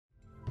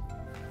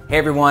Hey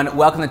everyone,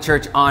 welcome to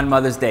church on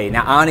Mother's Day.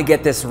 Now I want to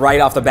get this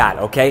right off the bat,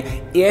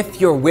 okay? If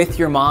you're with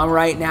your mom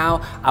right now,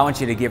 I want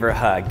you to give her a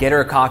hug, get her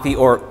a coffee,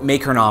 or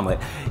make her an omelet.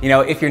 You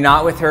know, if you're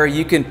not with her,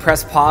 you can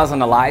press pause on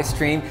the live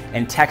stream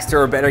and text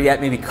her, or better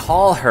yet, maybe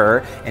call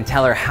her and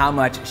tell her how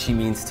much she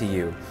means to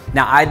you.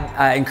 Now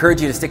I'd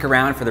encourage you to stick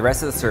around for the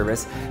rest of the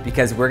service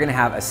because we're gonna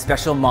have a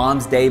special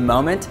Mom's Day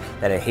moment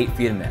that I hate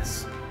for you to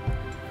miss.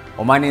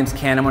 Well, my name's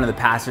Ken, I'm one of the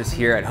pastors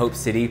here at Hope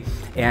City,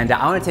 and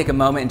I want to take a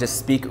moment and just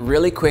speak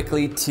really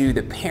quickly to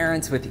the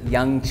parents with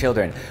young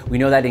children. We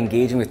know that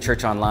engaging with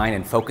church online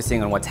and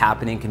focusing on what's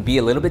happening can be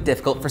a little bit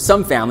difficult for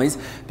some families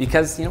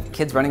because, you know,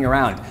 kids running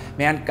around.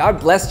 Man, God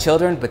bless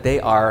children, but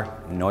they are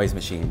noise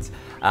machines.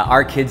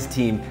 Our kids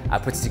team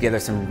puts together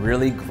some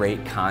really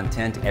great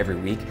content every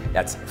week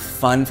that's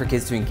fun for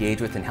kids to engage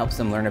with and helps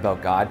them learn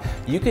about God.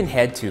 You can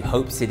head to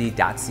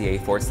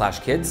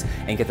hopecity.ca/kids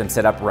and get them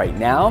set up right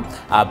now,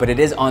 but it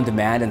is on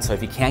demand, and so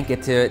if you can't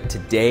get to it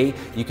today,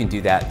 you can do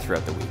that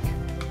throughout the week.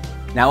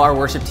 Now our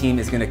worship team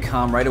is going to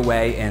come right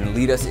away and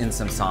lead us in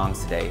some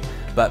songs today,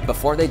 but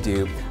before they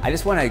do, I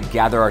just want to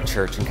gather our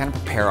church and kind of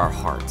prepare our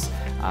hearts.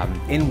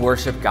 In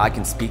worship, God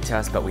can speak to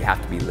us, but we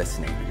have to be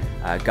listening.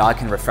 God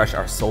can refresh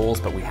our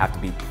souls, but we have to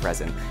be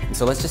present. And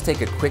so let's just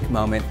take a quick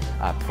moment,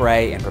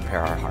 pray, and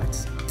prepare our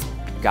hearts.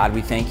 God,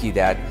 we thank you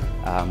that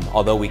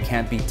although we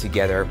can't be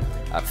together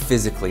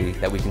physically,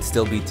 that we can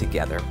still be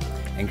together.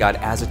 And God,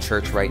 as a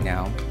church right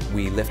now,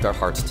 we lift our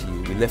hearts to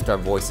you. We lift our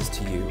voices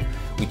to you.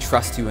 We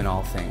trust you in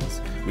all things.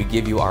 We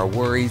give you our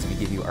worries. We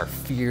give you our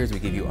fears. We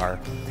give you our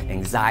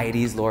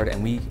anxieties, Lord,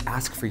 and we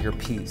ask for your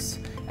peace.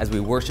 As we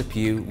worship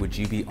you, would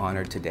you be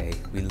honored today?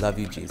 We love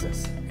you,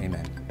 Jesus.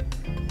 Amen.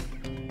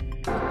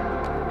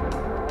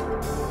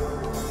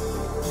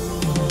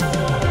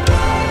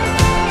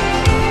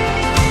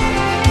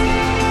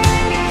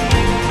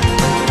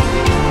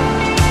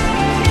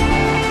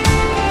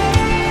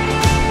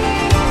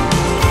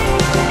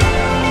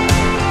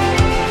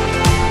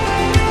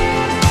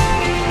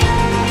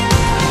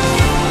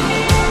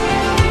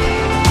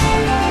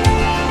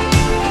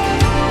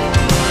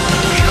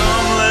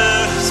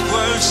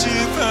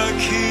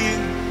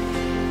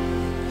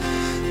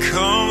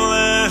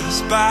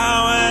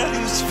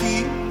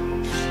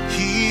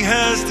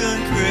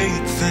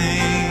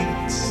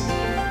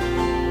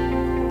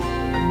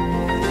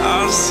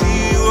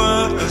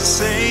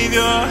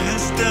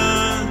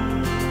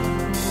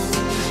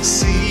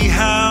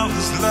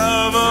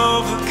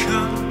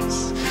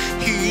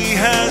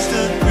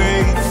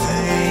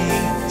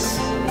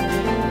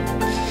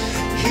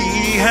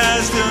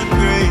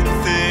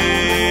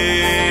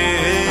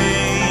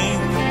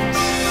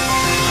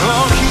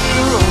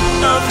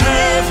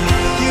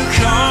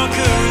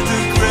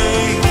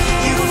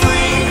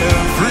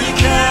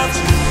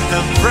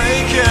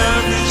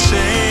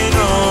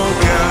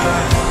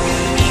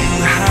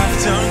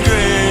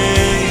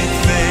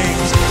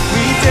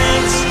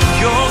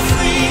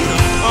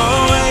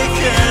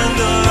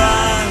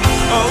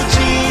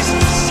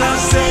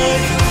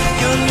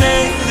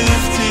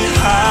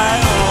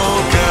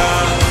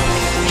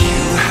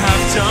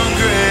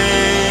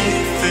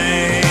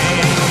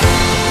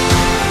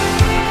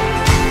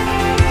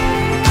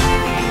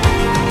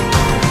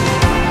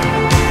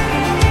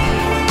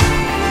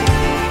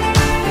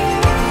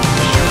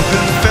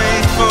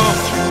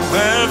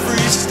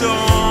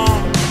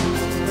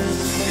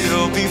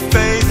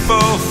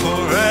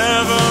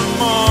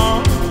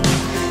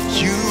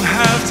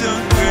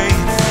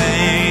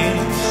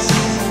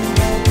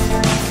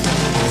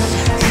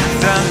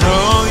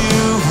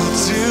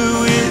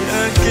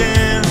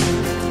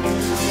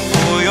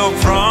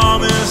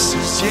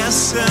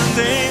 Yes and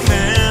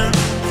amen.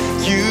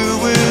 You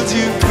will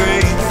do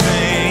great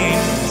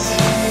things.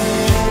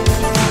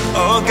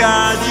 Oh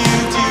God, you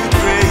do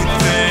great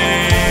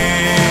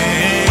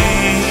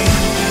things.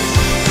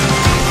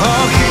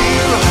 Oh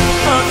hero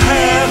of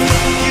heaven,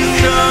 you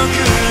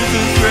conquer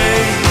the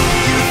grave.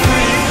 You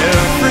free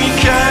every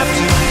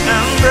captive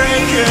and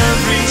break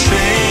every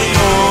chain.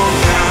 Oh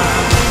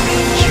God,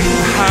 you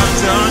have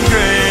done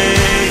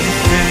great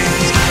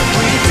things.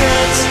 We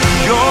dance to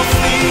your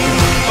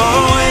feet.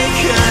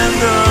 Awake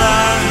and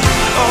alive.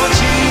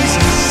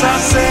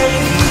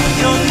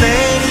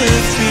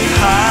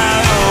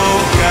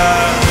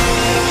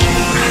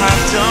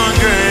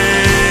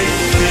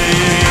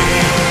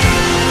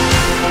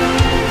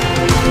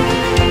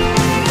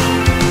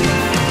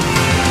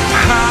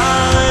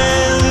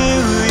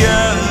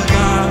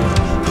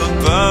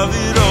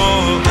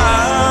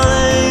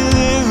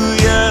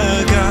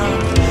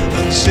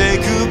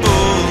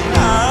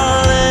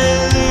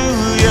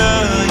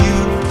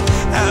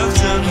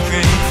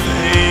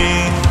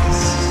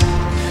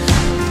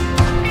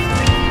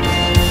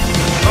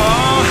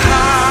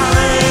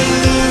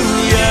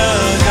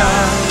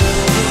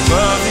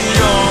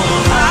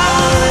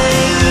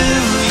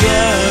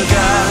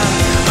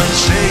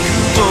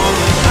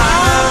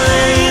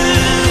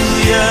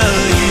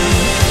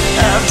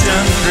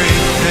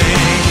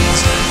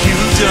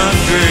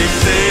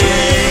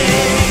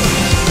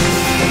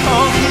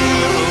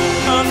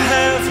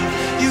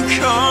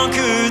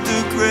 conquered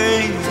the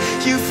grave.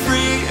 You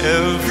free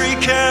every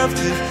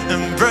captive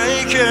and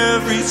break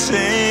every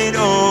chain.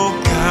 Oh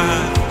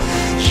God,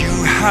 you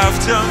have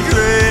done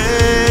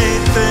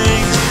great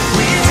things.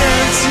 We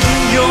dance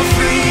in your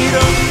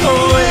freedom,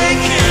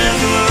 awake and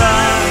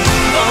alive.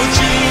 Oh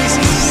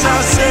Jesus,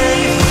 our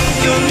Savior,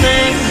 your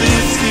name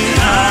lifted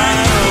high.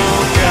 Oh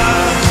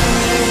God,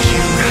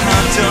 you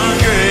have done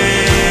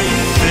great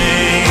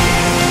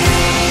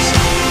things.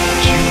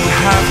 You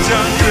have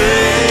done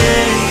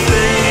great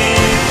things.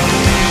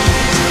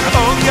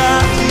 Oh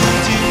God, you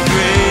do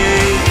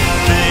great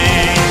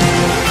things.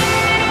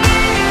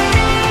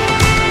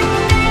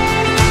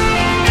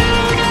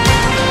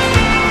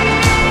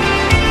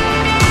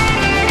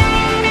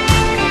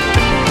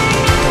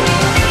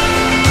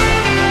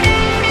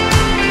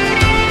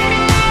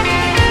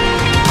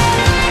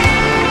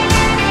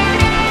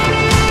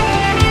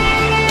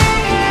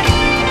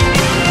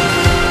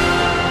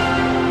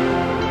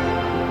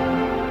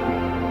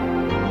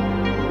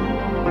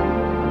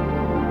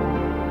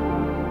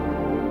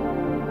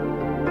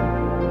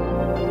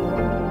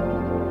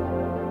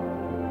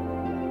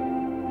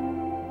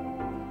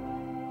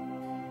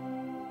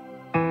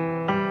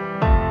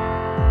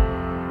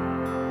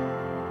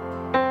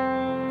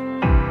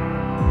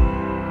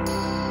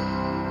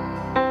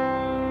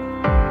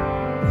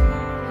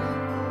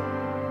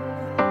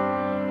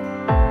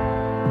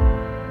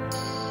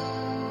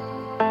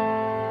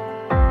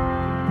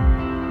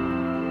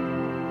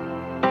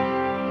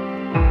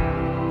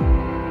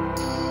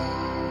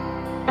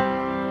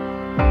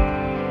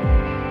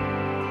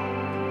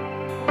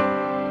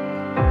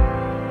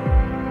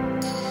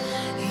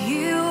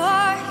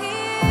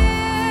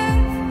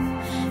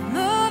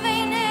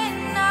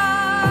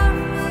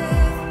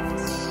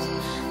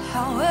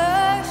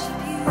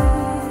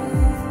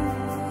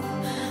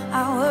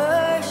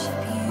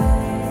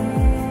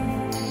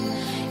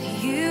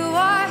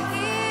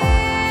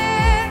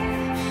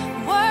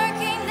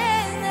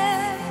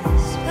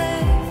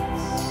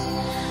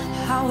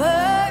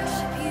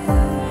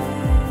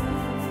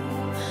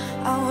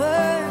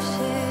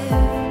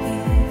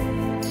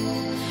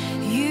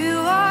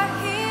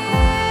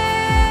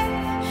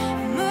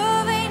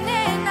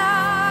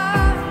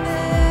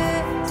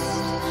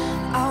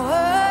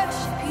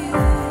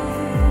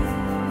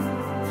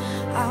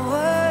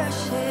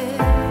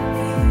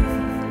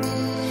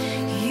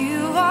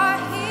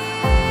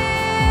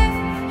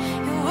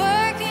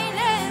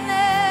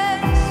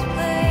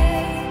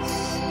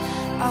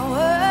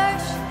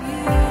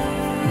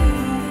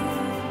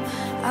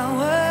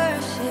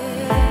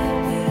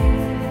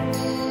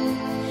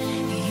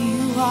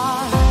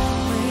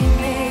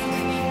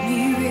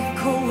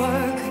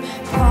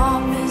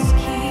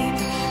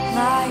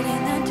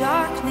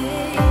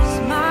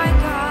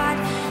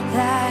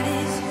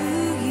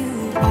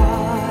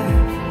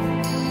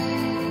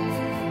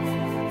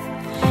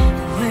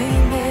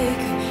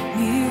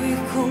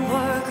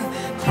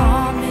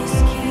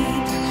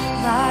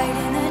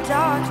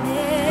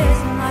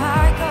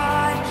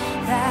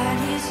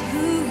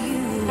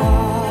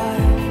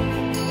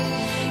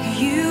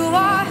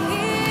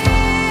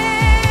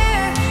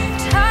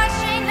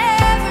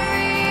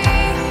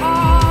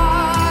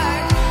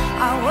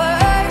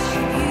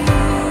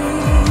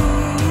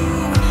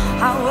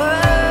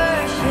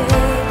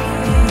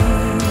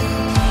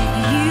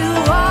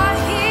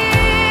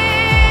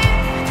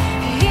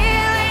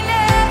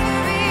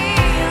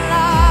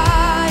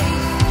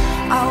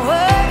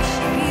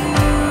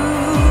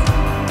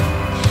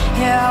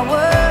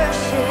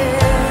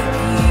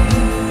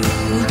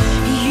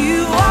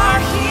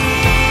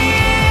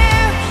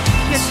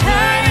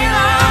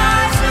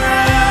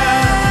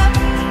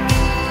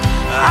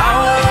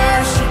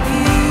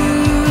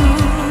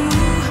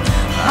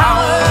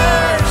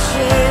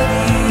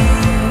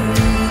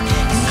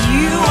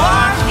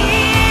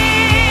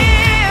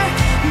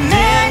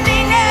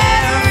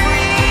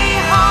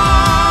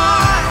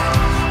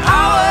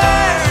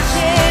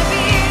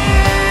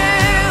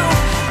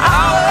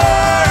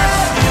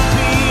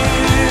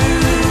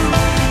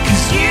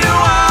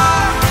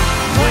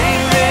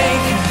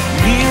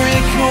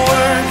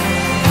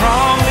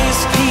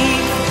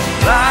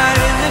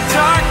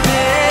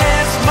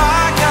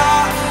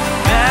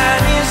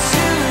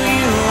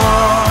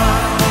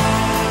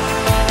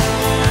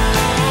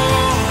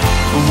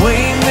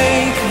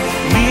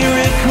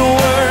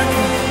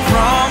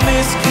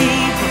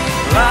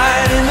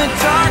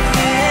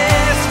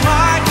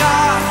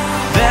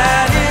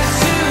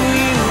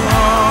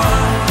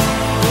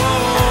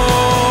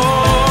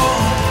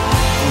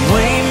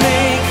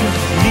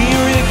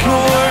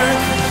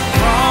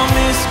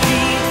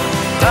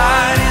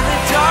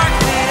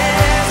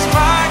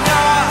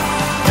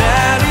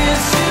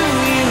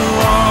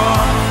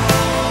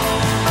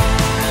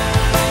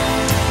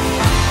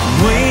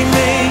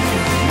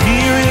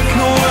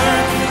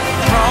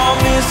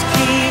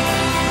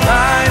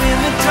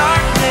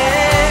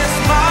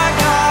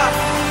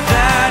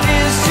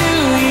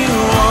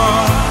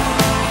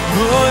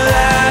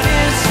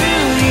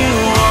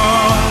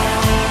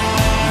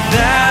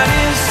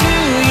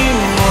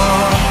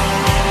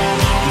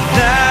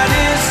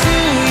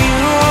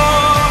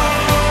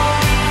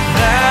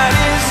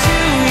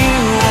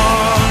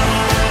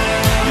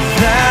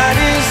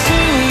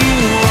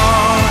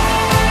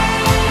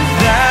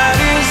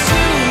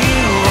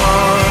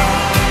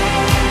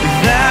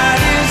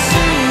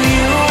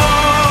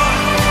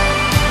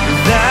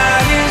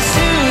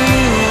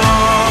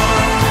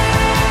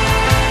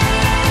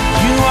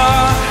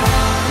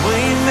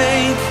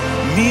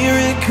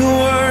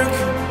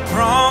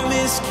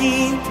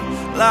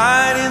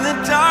 light in the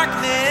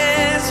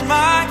darkness,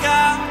 my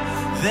God,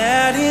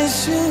 that is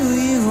who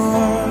you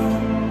are.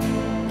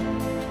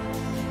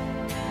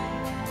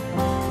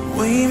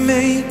 We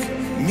make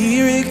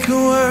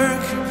miracle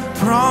work,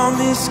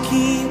 promise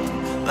keep,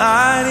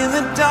 light in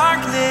the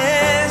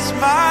darkness,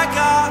 my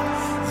God,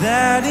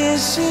 that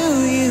is who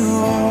you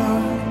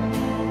are.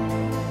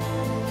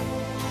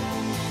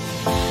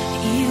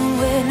 Even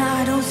when I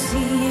don't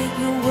see it,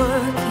 you're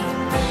working.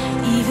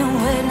 Even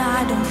when I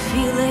don't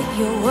feel it,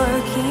 you're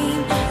working.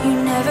 You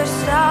never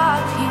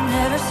stop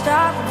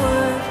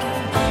working.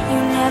 You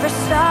never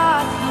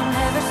stop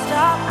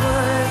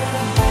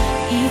working.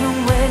 Even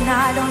when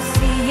I don't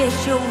see it,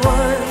 you're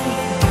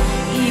working.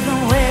 Even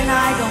when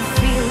I don't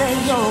feel it,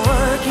 you're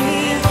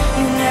working.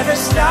 You never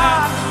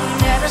stop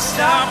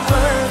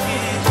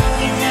working.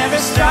 You never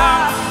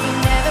stop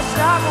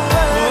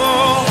working.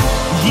 Oh,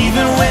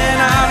 even when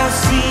I don't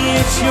see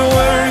it, you're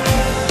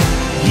working.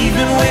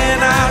 Even when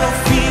I don't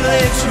feel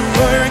it, you're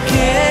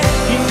working.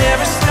 You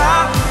never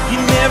stop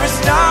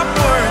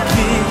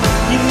working.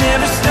 You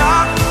never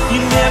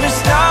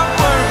stop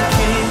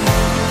working.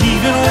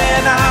 Even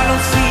when I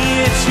don't see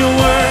it, you're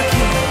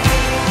working.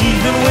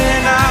 Even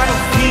when I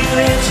don't feel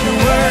it,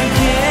 you're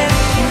working.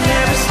 You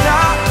never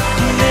stop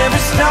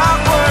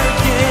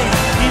working.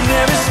 You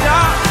never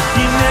stop.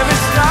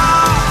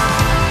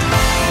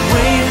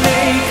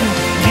 Waymaker,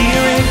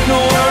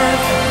 miracle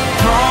worker,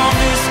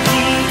 promise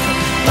keeper,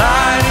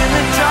 light in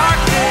the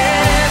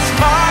darkness,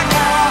 my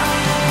God,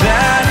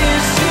 that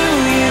is who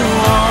you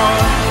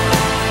are.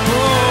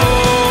 Oh,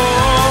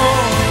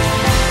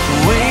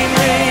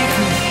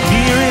 waymaker,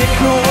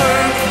 miracle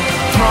worker,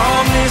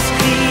 promise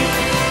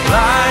keeper,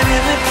 light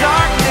in the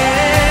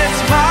darkness,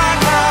 my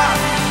God,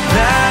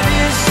 that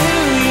is who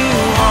you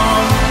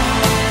are.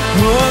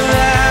 Oh,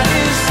 that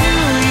is who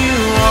you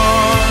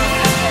are.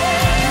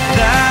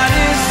 That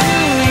is who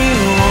you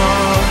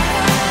are.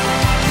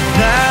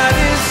 That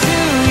is who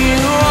you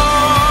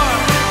are.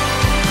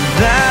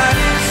 That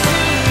is who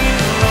you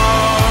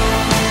are.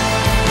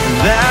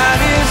 That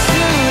is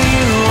who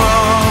you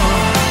are.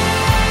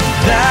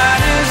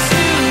 That is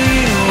who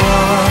you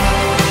are.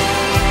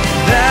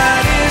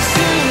 That is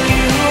who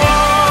you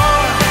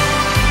are.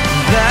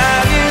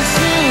 That is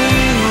who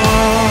you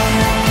are.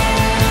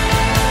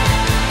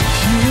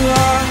 You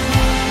are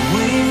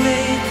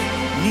waymaker,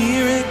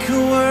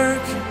 miracle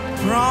worker,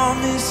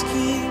 promise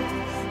keep,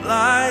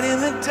 light in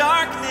the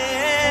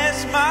darkness,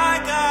 my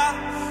God,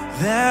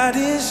 that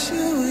is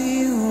who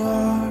you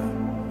are.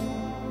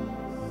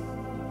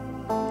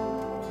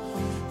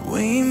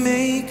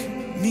 Waymaker,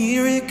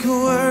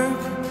 miracle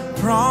worker,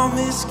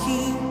 promise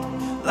keep,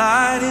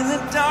 light in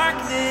the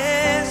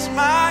darkness,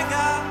 my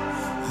God,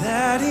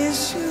 that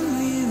is who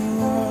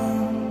you are.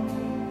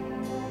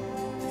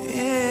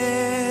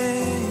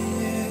 Yeah,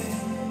 yeah.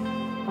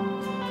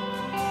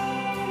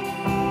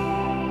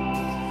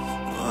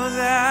 Oh,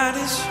 that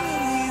is who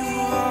you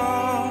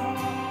are.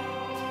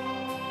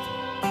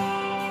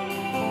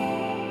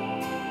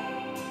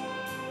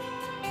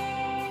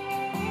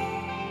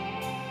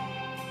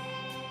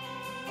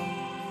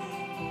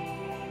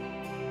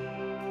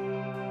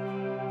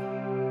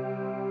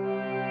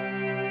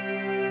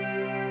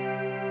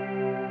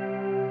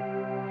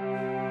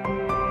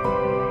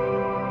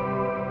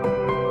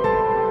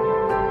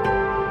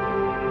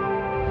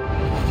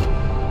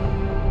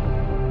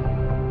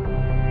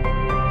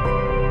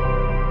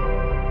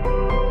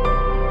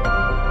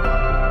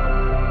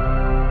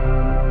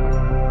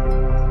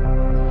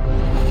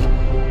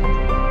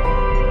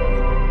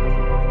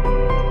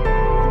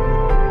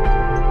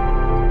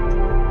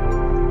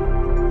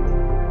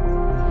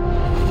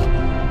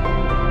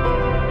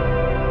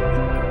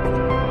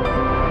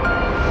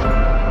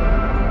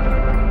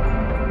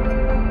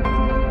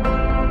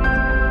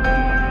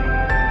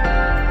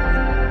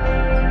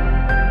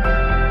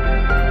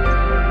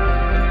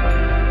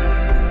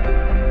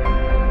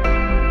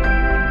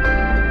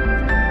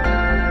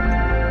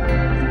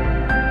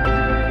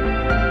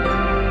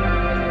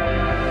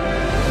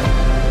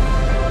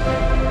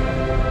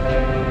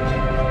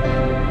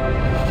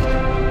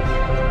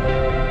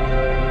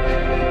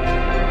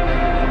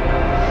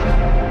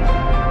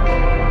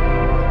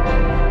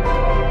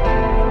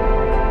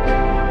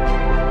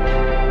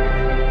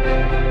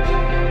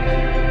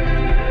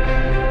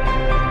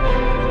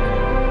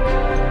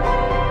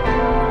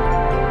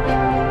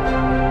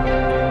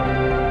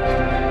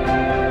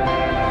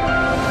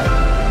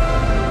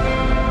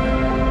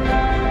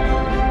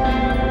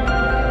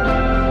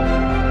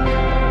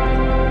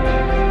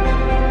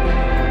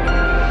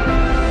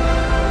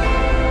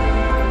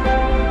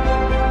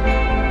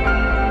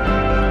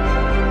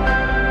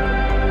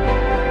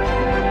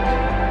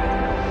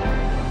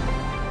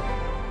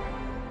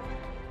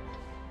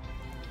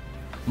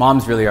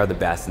 Moms really are the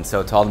best, and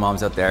so to all the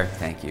moms out there,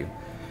 thank you.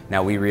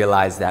 Now, we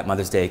realize that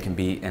Mother's Day can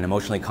be an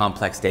emotionally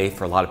complex day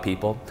for a lot of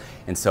people,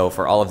 and so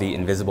for all of the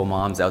invisible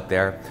moms out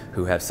there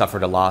who have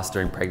suffered a loss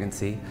during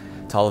pregnancy,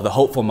 to all of the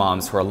hopeful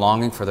moms who are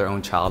longing for their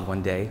own child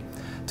one day,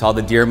 to all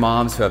the dear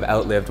moms who have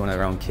outlived one of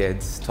their own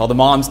kids, to all the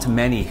moms to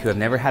many who have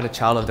never had a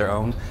child of their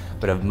own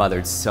but have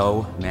mothered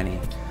so many.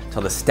 To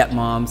all the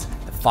stepmoms,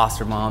 the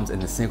foster moms,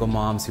 and the single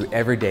moms who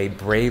every day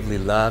bravely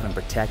love and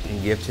protect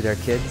and give to their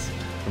kids,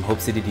 from Hope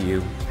City to you,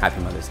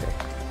 happy Mother's Day.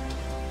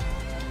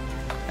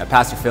 Now,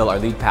 Pastor Phil, our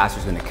lead pastor,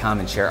 is going to come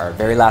and share our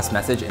very last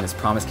message in this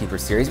Promise Keeper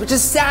series, which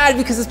is sad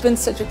because it's been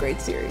such a great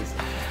series.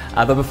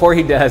 But before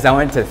he does, I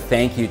wanted to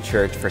thank you,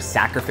 church, for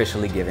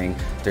sacrificially giving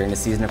during the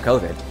season of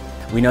COVID.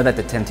 We know that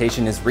the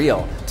temptation is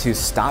real to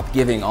stop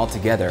giving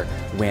altogether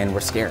when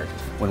we're scared,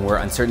 when we're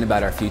uncertain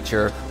about our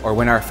future, or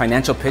when our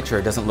financial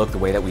picture doesn't look the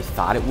way that we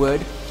thought it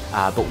would.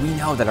 But we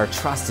know that our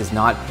trust is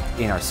not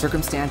in our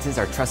circumstances,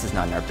 our trust is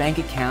not in our bank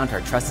account,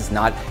 our trust is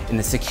not in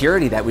the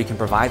security that we can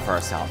provide for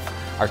ourselves.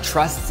 Our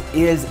trust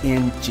is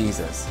in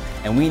Jesus,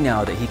 and we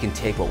know that He can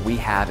take what we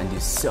have and do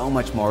so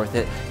much more with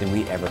it than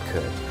we ever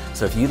could.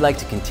 So if you'd like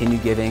to continue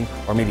giving,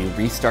 or maybe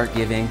restart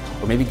giving,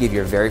 or maybe give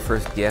your very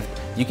first gift,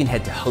 you can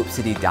head to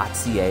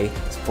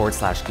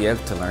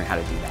hopecity.ca/give to learn how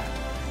to do that.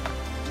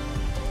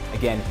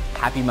 Again,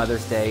 happy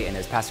Mother's Day, and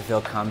as Pastor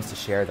Phil comes to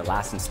share the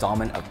last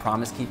installment of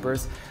Promise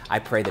Keepers, I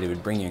pray that it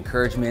would bring you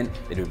encouragement,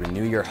 that it would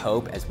renew your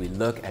hope as we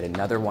look at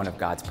another one of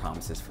God's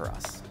promises for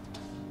us.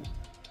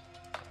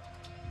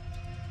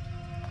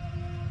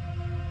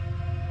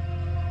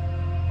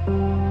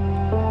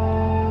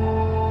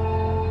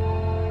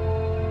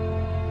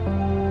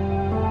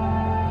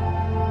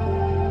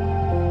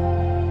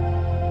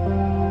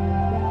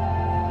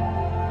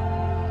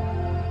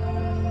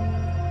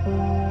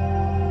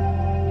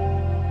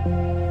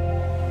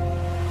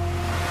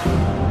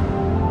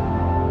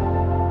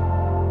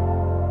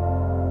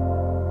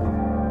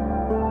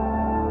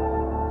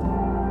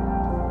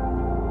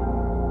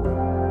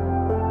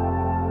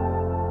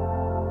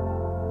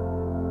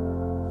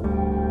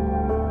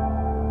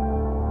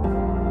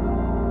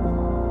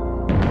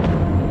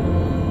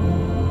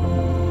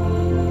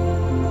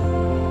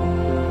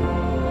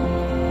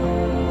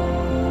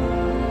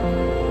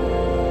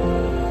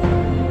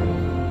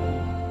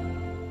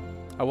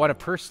 I want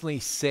to personally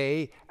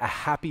say a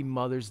happy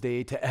Mother's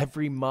Day to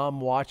every mom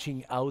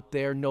watching out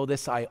there. Know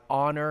this, I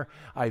honor,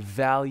 I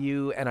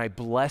value, and I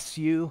bless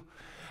you.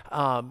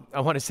 I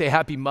want to say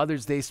happy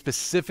Mother's Day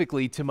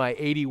specifically to my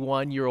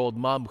 81-year-old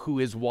mom who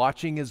is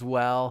watching as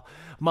well.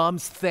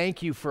 Moms,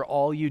 thank you for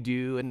all you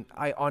do. And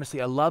I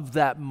love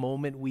that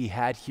moment we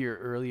had here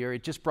earlier.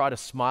 It just brought a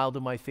smile to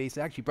my face.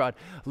 It actually brought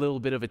a little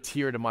bit of a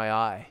tear to my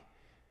eye.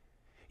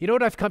 You know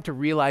what I've come to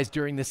realize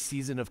during this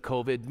season of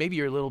COVID? Maybe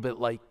you're a little bit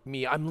like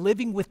me. I'm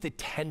living with the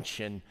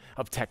tension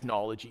of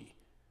technology.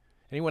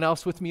 Anyone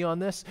else with me on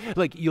this?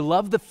 Like, you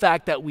love the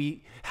fact that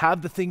we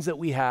have the things that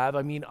we have.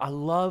 I mean, I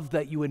love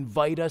that you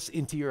invite us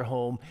into your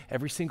home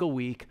every single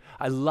week.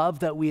 I love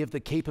that we have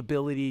the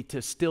capability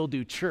to still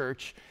do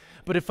church.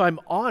 But if I'm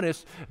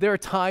honest, there are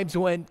times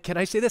when, can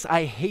I say this?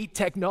 I hate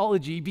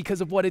technology because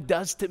of what it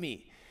does to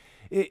me.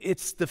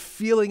 It's the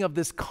feeling of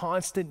this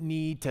constant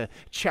need to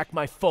check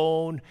my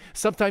phone.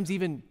 Sometimes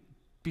even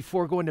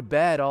before going to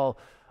bed, I'll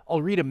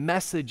read a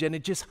message and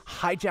it just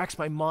hijacks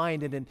my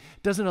mind and it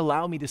doesn't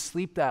allow me to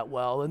sleep that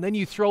well. And then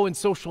you throw in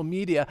social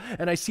media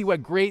and I see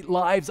what great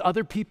lives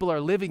other people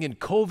are living in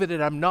COVID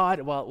and I'm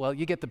not. Well,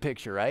 you get the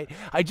picture, right?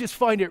 I just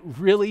find it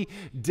really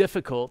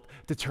difficult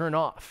to turn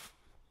off.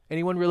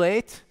 Anyone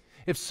relate?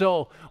 If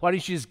so, why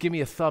don't you just give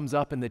me a thumbs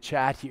up in the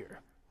chat here?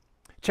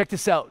 Check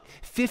this out.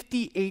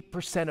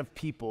 58% of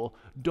people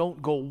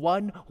don't go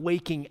one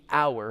waking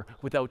hour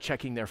without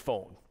checking their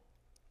phone.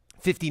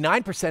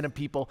 59% of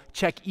people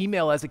check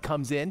email as it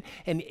comes in,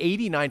 and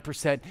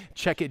 89%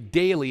 check it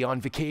daily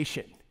on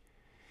vacation.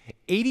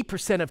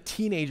 80% of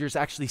teenagers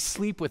actually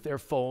sleep with their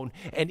phone,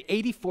 and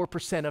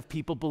 84% of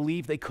people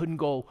believe they couldn't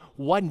go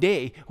one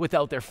day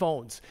without their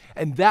phones.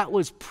 And that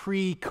was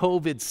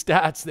pre-COVID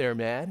stats there,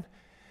 man.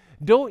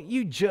 Don't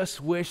you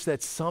just wish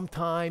that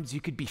sometimes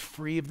you could be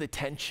free of the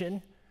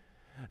tension?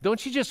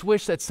 Don't you just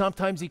wish that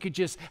sometimes you could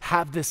just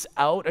have this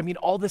out? I mean,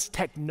 all this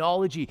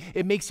technology,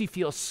 it makes you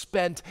feel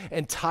spent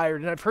and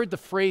tired. And I've heard the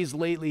phrase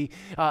lately,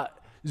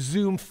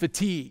 Zoom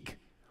fatigue.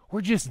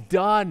 We're just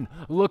done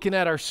looking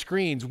at our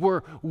screens.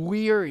 We're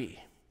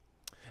weary.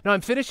 Now, I'm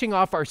finishing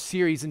off our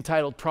series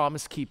entitled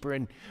Promise Keeper,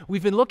 and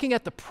we've been looking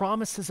at the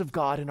promises of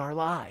God in our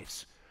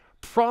lives.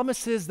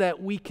 Promises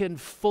that we can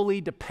fully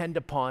depend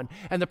upon.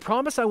 And the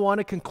promise I want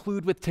to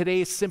conclude with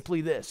today is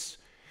simply this.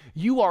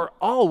 You are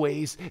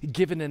always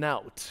given an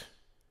out.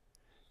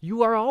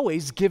 You are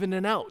always given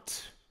an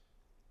out.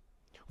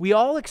 We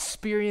all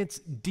experience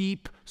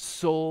deep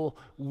soul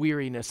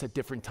weariness at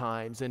different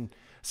times. And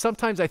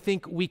sometimes I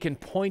think we can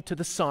point to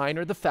the sign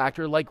or the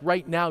factor, like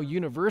right now,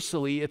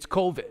 universally, it's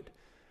COVID.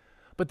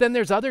 But then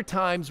there's other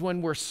times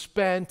when we're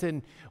spent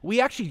and we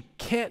actually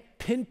can't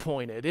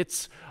pinpoint it.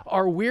 It's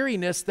our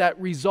weariness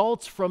that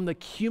results from the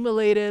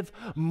cumulative,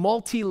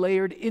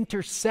 multi-layered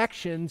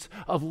intersections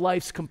of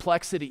life's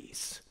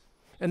complexities.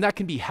 And that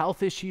can be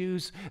health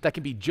issues, that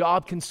can be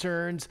job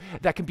concerns,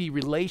 that can be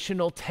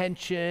relational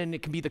tension,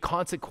 it can be the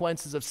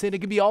consequences of sin,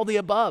 it can be all the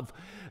above.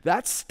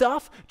 That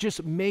stuff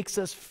just makes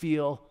us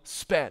feel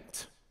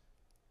spent.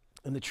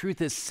 And the truth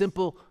is,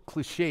 simple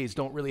cliches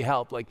don't really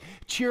help. Like,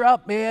 cheer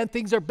up, man,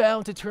 things are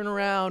bound to turn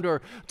around,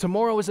 or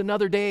tomorrow is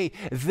another day.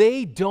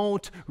 They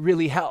don't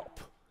really help.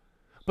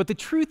 But the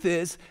truth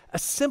is, a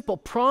simple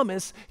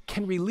promise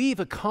can relieve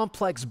a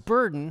complex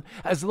burden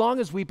as long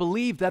as we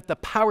believe that the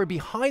power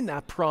behind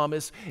that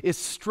promise is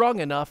strong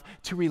enough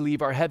to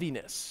relieve our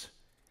heaviness.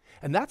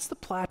 And that's the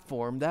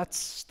platform,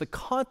 that's the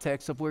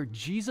context of where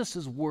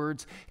Jesus'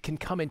 words can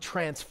come and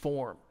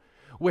transform,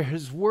 where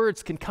his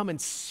words can come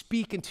and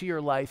speak into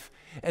your life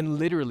and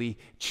literally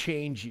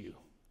change you.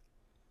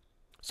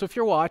 So if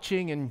you're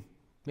watching and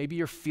maybe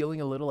you're feeling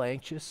a little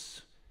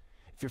anxious,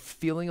 if you're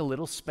feeling a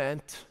little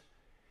spent,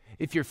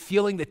 if you're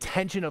feeling the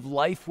tension of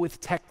life with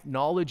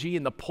technology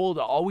and the pull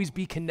to always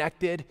be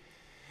connected,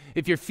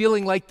 if you're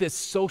feeling like this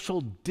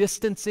social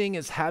distancing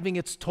is having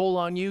its toll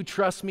on you,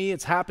 trust me,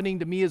 it's happening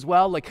to me as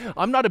well. Like,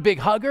 I'm not a big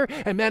hugger,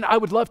 and man, I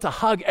would love to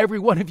hug every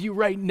one of you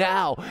right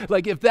now.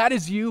 Like, if that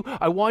is you,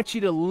 I want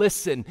you to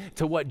listen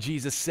to what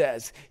Jesus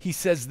says. He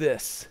says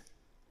this,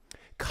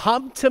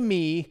 "Come to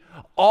me,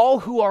 all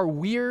who are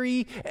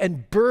weary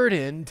and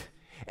burdened,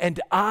 and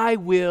I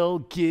will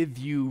give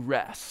you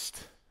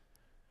rest."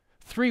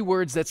 3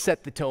 words that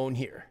set the tone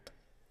here.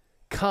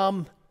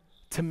 Come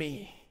to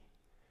me.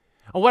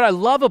 And what I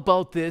love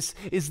about this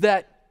is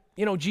that,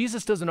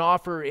 Jesus doesn't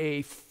offer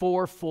a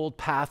 4-fold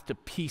path to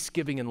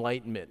peace-giving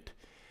enlightenment.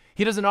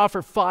 He doesn't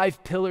offer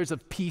 5 pillars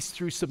of peace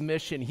through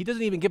submission. He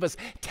doesn't even give us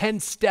 10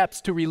 steps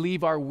to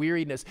relieve our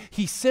weariness.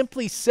 He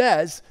simply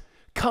says,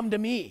 come to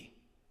me.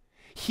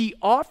 He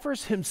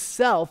offers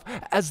himself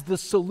as the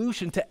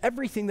solution to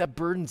everything that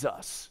burdens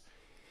us.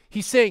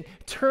 He's saying,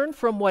 turn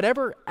from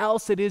whatever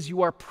else it is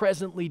you are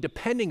presently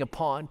depending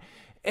upon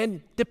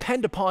and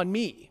depend upon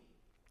me.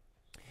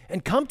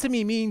 And come to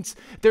me means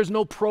there's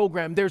no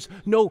program, there's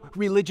no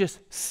religious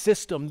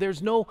system,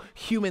 there's no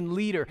human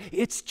leader.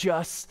 It's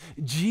just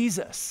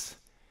Jesus.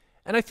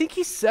 And I think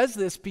he says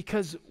this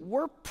because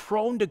we're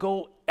prone to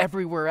go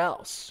everywhere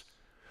else.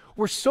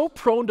 We're so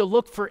prone to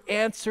look for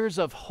answers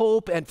of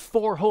hope and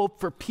for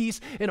hope, for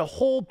peace in a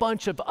whole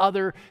bunch of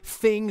other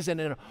things and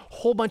in a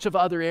whole bunch of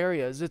other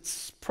areas.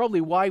 It's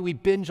probably why we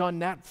binge on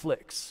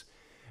Netflix.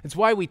 It's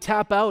why we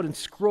tap out and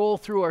scroll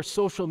through our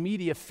social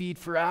media feed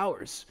for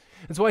hours.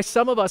 It's why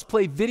some of us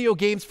play video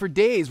games for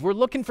days. We're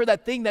looking for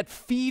that thing that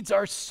feeds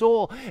our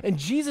soul. And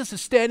Jesus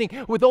is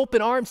standing with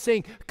open arms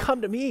saying,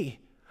 come to me.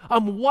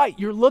 I'm what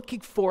you're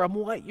looking for. I'm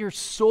what your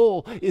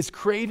soul is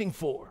craving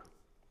for.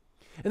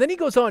 And then he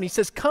goes on, he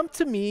says, come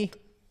to me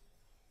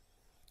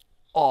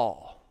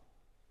all.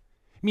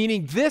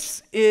 Meaning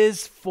this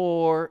is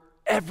for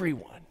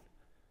everyone.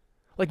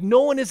 Like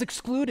no one is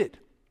excluded.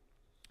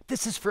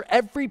 This is for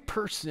every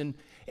person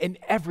in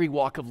every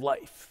walk of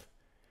life.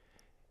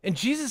 And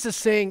Jesus is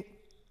saying,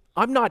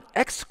 I'm not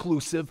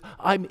exclusive,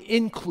 I'm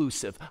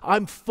inclusive.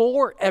 I'm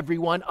for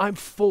everyone, I'm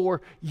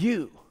for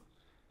you.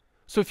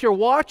 So if you're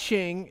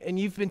watching and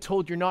you've been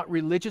told you're not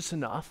religious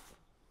enough,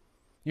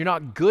 you're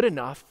not good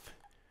enough,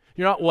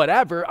 you're not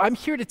whatever, I'm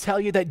here to tell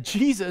you that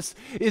Jesus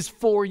is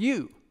for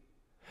you.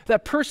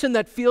 That person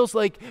that feels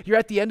like you're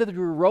at the end of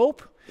your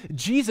rope,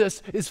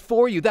 Jesus is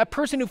for you. That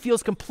person who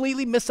feels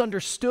completely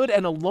misunderstood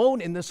and alone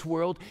in this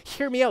world,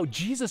 hear me out,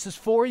 Jesus is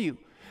for you.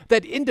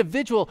 That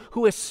individual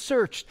who has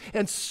searched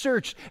and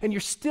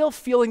you're still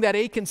feeling that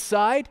ache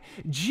inside,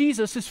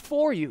 Jesus is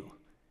for you.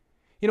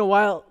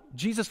 While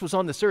Jesus was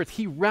on this earth,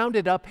 he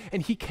rounded up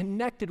and he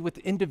connected with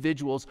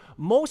individuals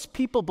most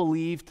people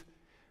believed,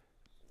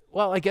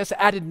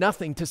 added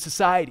nothing to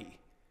society.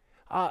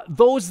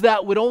 Those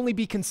that would only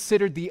be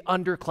considered the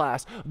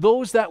underclass,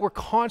 those that were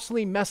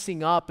constantly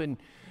messing up and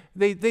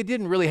they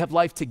didn't really have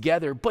life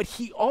together, but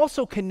he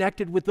also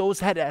connected with those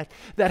that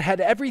had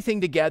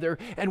everything together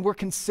and were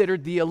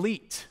considered the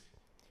elite.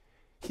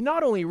 He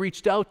not only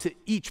reached out to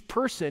each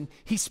person,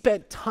 he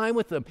spent time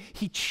with them.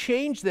 He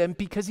changed them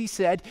because he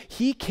said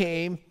he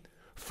came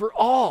for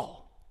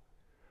all,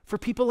 for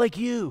people like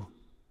you,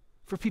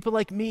 for people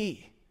like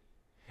me.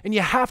 And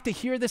you have to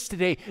hear this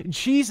today.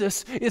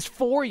 Jesus is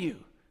for you.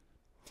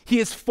 He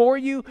is for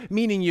you,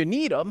 meaning you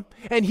need him,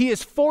 and he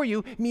is for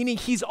you, meaning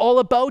he's all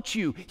about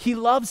you. He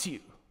loves you.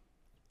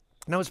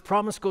 Now his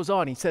promise goes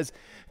on. He says,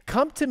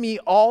 come to me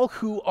all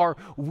who are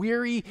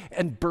weary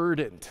and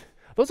burdened.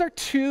 Those are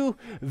 2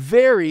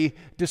 very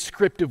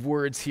descriptive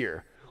words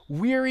here.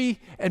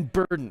 Weary and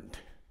burdened.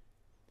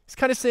 He's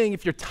kind of saying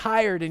if you're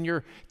tired and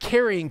you're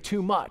carrying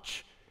too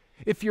much,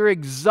 if you're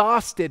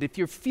exhausted, if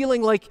you're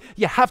feeling like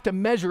you have to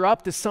measure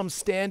up to some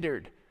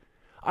standard,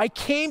 I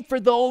came for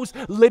those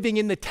living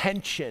in the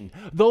tension,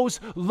 those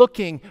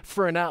looking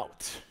for an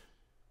out.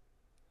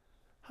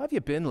 How have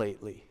you been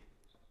lately?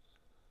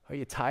 Are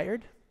you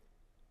tired?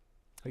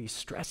 Are you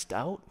stressed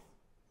out?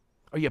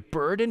 Are you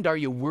burdened? Are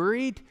you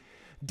worried?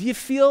 Do you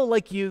feel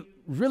like you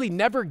really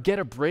never get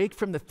a break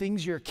from the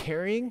things you're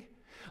carrying?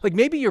 Like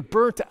maybe you're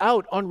burnt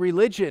out on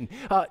religion.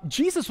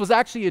 Jesus was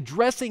actually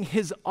addressing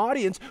his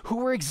audience who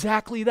were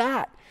exactly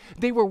that.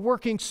 They were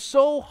working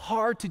so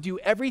hard to do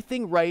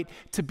everything right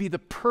to be the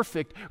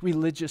perfect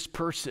religious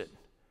person.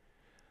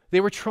 They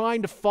were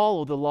trying to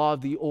follow the law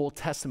of the Old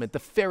Testament, the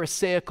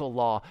Pharisaical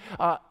law.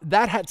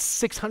 That had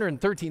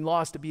 613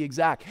 laws to be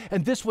exact.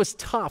 And this was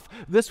tough.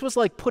 This was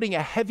like putting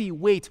a heavy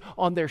weight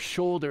on their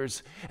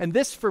shoulders. And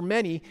this, for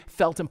many,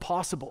 felt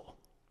impossible.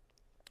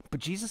 But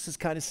Jesus is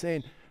kind of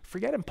saying,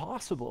 forget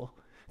impossible.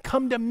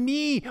 Come to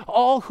me,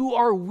 all who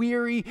are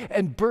weary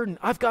and burdened.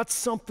 I've got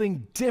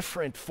something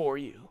different for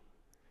you.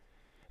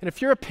 And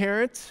if you're a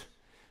parent,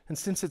 and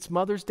since it's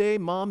Mother's Day,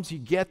 moms, you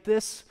get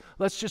this.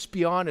 Let's just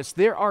be honest.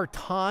 There are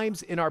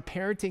times in our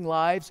parenting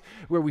lives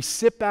where we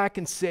sit back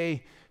and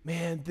say,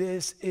 man,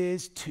 this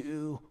is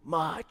too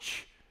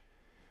much.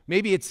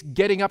 Maybe it's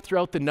getting up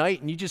throughout the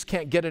night and you just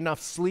can't get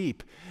enough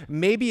sleep.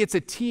 Maybe it's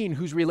a teen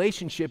whose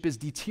relationship is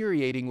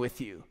deteriorating with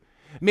you.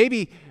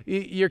 Maybe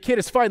your kid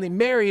is finally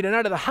married and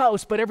out of the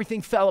house, but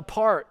everything fell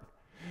apart.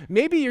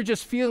 Maybe you're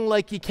just feeling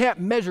like you can't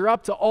measure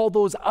up to all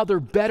those other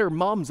better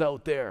moms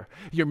out there.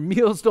 Your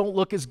meals don't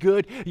look as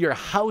good. Your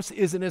house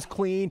isn't as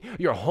clean.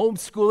 Your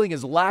homeschooling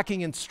is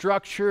lacking in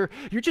structure.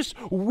 You're just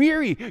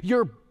weary.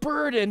 You're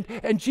burdened.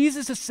 And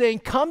Jesus is saying,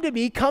 come to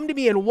me.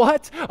 And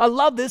what? I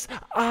love this.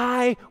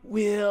 I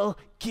will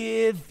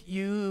give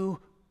you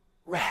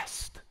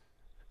rest.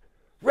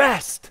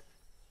 Rest.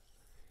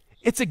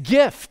 It's a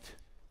gift.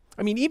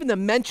 I mean, even the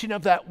mention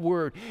of that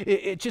word,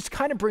 it just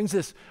kind of brings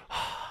this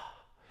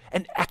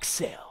an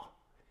exhale.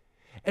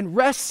 And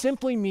rest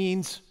simply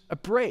means a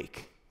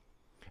break.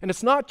 And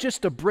it's not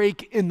just a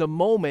break in the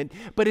moment,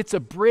 but it's a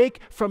break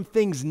from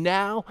things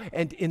now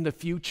and in the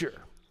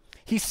future.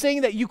 He's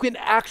saying that you can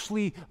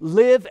actually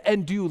live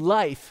and do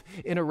life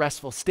in a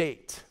restful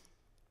state.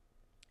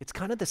 It's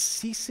kind of the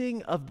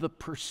ceasing of the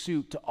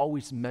pursuit to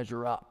always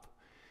measure up.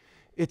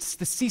 It's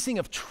the ceasing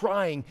of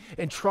trying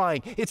and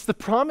trying. It's the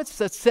promise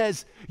that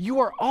says you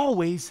are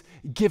always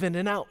given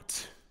an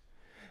out.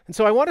 And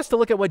so I want us to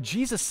look at what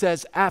Jesus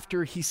says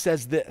after he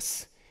says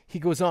this. He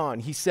goes on,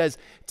 he says,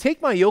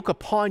 take my yoke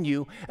upon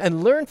you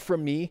and learn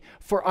from me,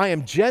 for I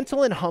am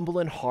gentle and humble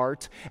in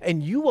heart,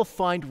 and you will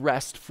find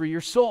rest for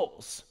your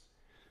souls.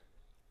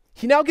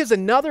 He now gives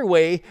another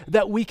way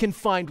that we can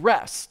find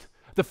rest.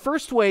 The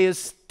first way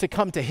is to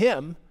come to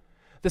him.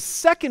 The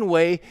second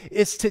way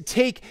is to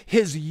take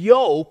his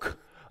yoke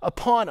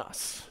upon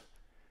us.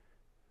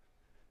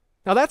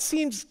 Now that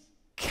seems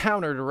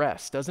counter to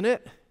rest, doesn't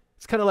it?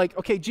 It's kind of like,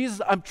 okay, Jesus,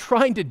 I'm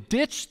trying to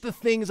ditch the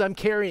things I'm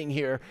carrying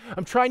here.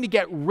 I'm trying to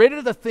get rid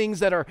of the things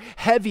that are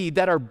heavy,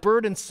 that are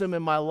burdensome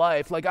in my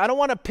life. Like, I don't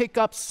want to pick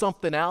up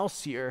something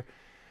else here.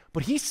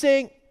 But he's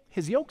saying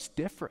his yoke's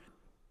different.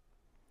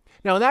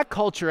 Now, in that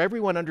culture,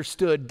 everyone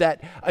understood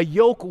that a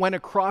yoke went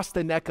across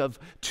the neck of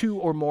two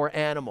or more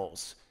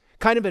animals,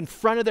 kind of in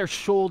front of their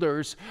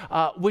shoulders,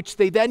 which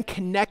they then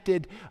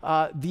connected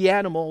the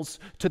animals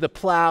to the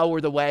plow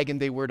or the wagon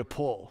they were to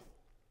pull.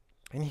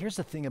 And here's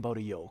the thing about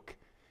a yoke.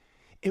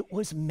 It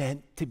was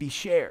meant to be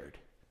shared.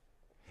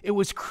 It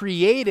was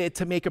created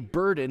to make a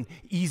burden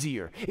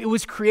easier. It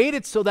was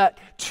created so that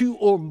two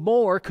or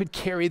more could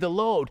carry the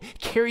load,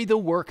 carry the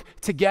work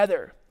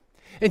together.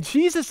 And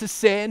Jesus is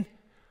saying,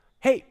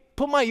 hey,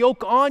 put my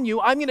yoke on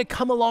you. I'm going to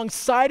come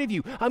alongside of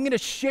you. I'm going to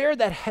share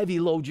that heavy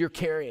load you're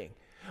carrying.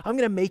 I'm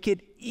going to make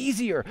it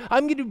easier.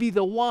 I'm going to be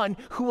the one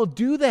who will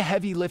do the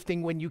heavy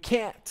lifting when you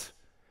can't.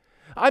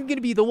 I'm going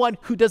to be the one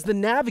who does the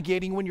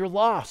navigating when you're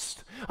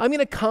lost. I'm going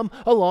to come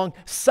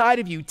alongside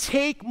of you.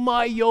 Take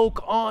my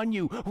yoke on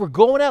you. We're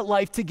going at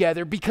life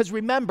together because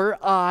remember,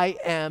 I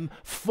am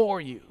for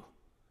you.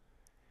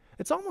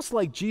 It's almost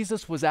like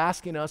Jesus was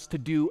asking us to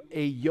do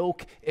a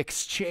yoke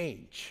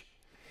exchange.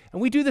 And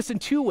we do this in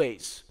two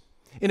ways.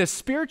 In a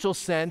spiritual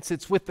sense,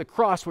 it's with the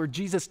cross where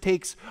Jesus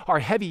takes our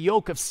heavy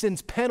yoke of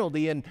sin's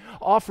penalty and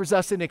offers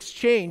us in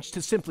exchange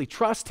to simply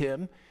trust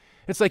him.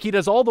 It's like he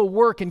does all the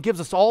work and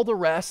gives us all the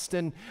rest.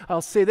 And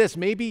I'll say this,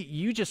 maybe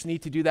you just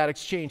need to do that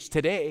exchange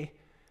today.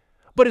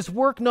 But his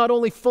work not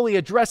only fully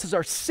addresses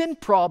our sin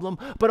problem,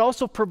 but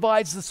also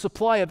provides the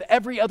supply of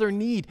every other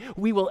need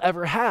we will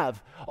ever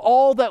have.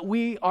 All that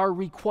we are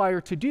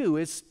required to do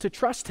is to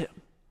trust him.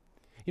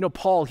 You know,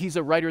 Paul, he's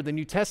a writer of the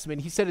New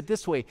Testament. He said it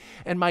this way,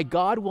 and my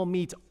God will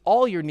meet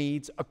all your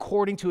needs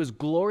according to his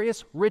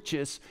glorious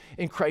riches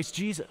in Christ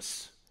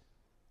Jesus.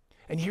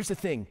 And here's the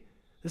thing.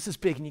 This is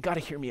big, and you got to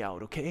hear me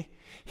out, okay?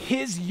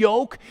 His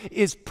yoke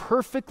is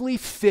perfectly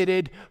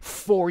fitted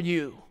for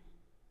you.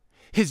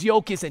 His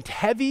yoke isn't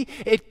heavy.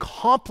 It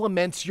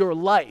complements your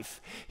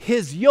life.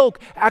 His yoke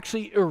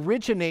actually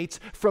originates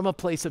from a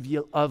place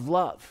of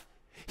love.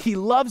 He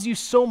loves you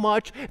so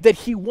much that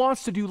he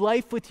wants to do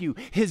life with you.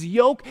 His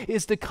yoke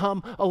is to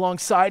come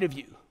alongside of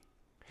you.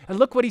 And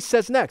look what he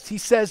says next. He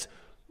says,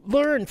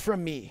 learn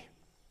from me.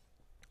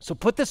 So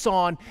put this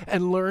on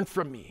and learn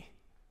from me.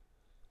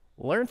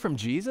 Learn from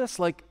Jesus?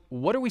 Like,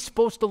 what are we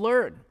supposed to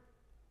learn?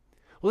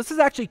 Well, this is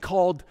actually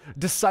called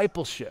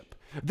discipleship.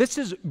 This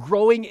is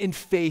growing in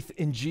faith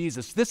in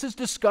Jesus. This is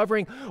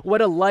discovering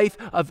what a life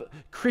of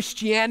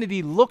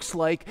Christianity looks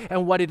like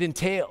and what it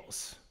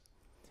entails.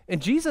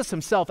 And Jesus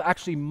himself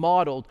actually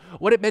modeled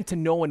what it meant to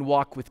know and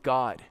walk with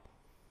God.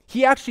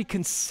 He actually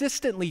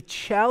consistently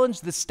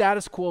challenged the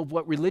status quo of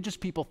what religious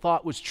people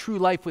thought was true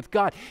life with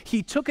God.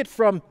 He took it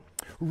from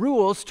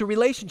rules to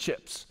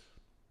relationships.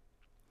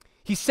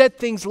 He said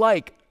things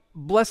like,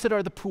 "Blessed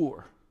are the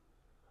poor,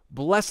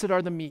 blessed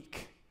are the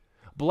meek,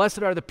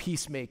 blessed are the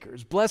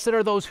peacemakers, blessed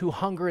are those who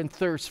hunger and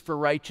thirst for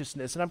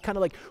righteousness." And I'm kind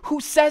of like, who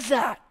says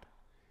that?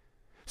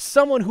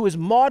 Someone who is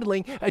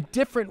modeling a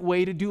different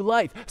way to do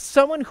life.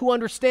 Someone who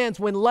understands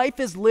when life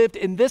is lived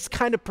in this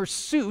kind of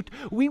pursuit,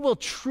 we will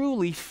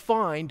truly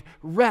find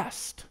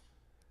rest.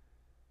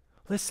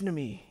 Listen to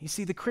me. You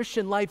see, the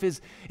Christian life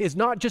is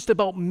not just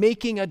about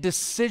making a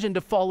decision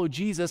to follow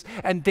Jesus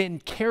and then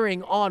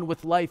carrying on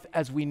with life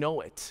as we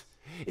know it.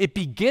 It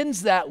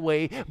begins that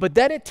way, but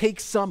then it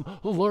takes some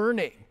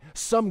learning,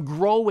 some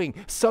growing,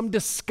 some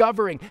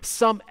discovering,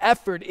 some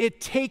effort.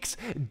 It takes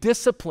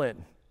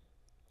discipline.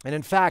 And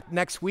in fact,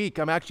 next week,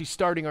 I'm actually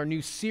starting our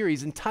new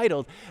series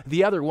entitled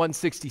The Other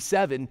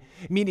 167,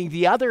 meaning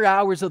the other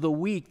hours of the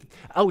week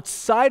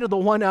outside of the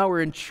 1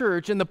 hour in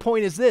church. And the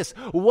point is this: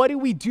 what do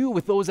we do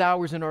with those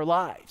hours in our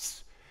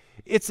lives?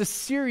 It's a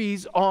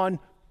series on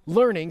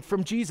learning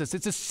from Jesus.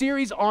 It's a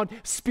series on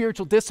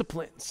spiritual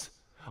disciplines,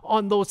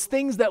 on those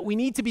things that we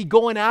need to be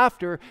going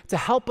after to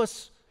help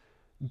us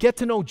get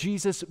to know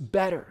Jesus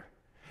better.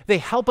 They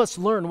help us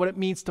learn what it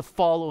means to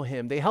follow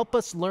him. They help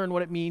us learn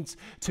what it means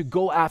to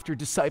go after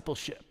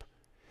discipleship.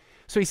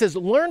 So he says,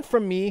 "Learn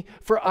from me,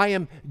 for I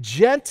am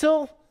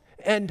gentle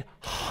and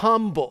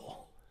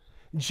humble."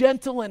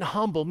 Gentle and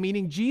humble,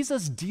 meaning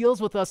Jesus deals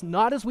with us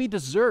not as we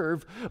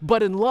deserve,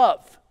 but in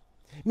love.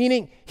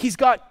 Meaning he's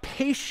got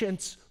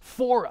patience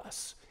for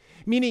us.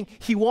 Meaning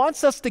he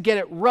wants us to get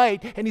it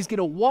right, and he's going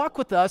to walk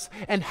with us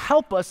and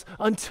help us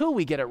until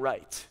we get it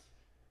right.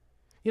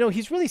 You know,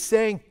 he's really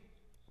saying,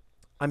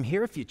 I'm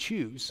here if you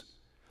choose.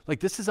 Like,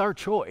 this is our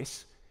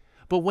choice.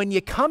 But when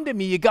you come to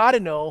me, you got to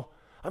know,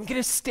 I'm going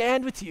to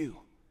stand with you.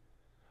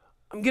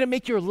 I'm going to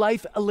make your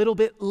life a little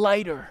bit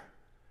lighter.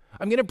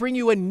 I'm going to bring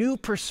you a new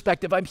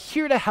perspective. I'm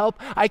here to help.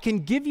 I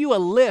can give you a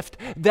lift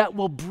that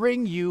will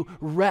bring you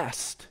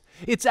rest.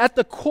 It's at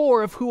the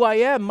core of who I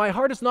am. My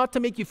heart is not to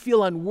make you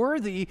feel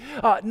unworthy,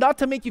 not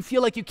to make you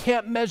feel like you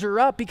can't measure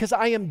up, because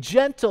I am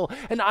gentle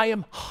and I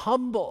am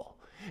humble.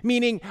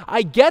 Meaning,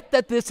 I get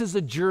that this is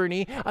a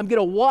journey. I'm going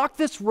to walk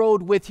this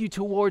road with you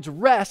towards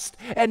rest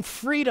and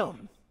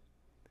freedom.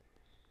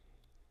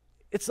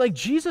 It's like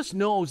Jesus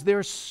knows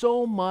there's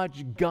so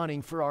much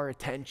gunning for our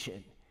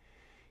attention.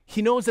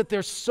 He knows that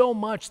there's so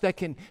much that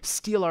can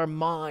steal our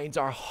minds,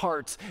 our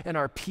hearts, and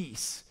our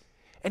peace.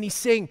 And he's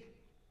saying,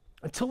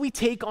 until we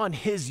take on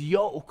his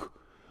yoke,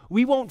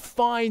 we won't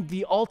find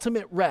the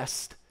ultimate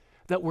rest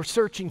that we're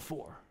searching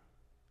for.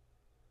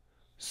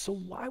 So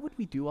why would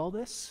we do all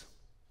this?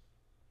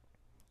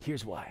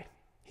 Here's why.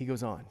 He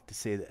goes on to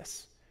say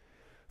this: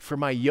 "For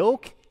my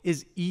yoke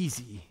is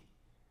easy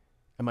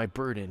and my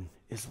burden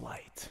is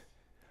light."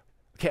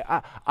 Okay,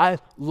 I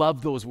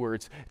love those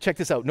words. Check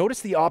this out. Notice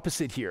the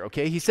opposite here,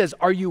 okay? He says,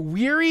 "Are you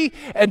weary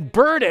and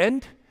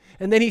burdened?"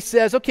 And then he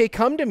says, "Okay,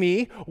 come to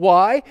me."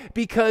 Why?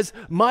 "Because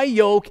my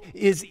yoke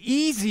is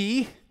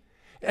easy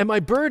and my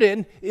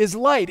burden is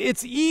light."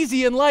 It's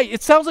easy and light.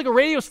 It sounds like a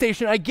radio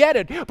station. I get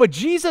it. But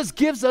Jesus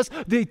gives us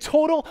the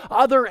total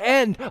other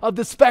end of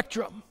the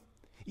spectrum.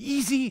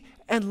 Easy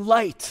and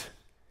light.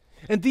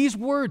 And these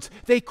words,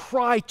 they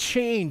cry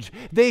change.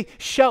 They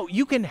shout,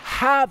 you can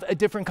have a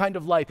different kind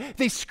of life.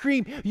 They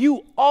scream,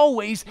 you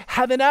always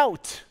have an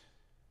out.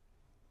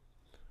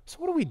 So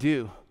what do we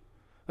do?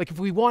 Like, if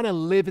we want to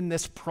live in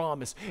this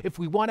promise, if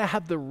we want to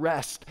have the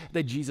rest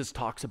that Jesus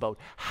talks about,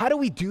 how do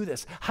we do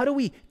this? How do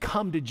we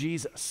come to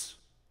Jesus?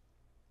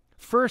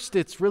 First,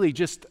 it's really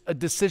just a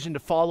decision to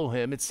follow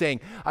him. It's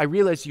saying, I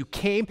realize you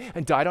came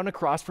and died on a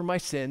cross for my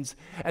sins,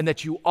 and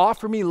that you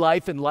offer me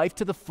life and life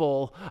to the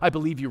full. I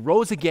believe you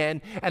rose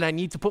again, and I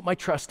need to put my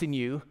trust in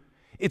you.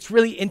 It's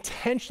really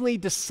intentionally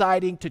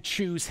deciding to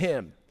choose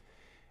him.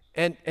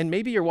 And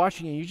maybe you're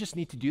watching and you just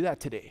need to do that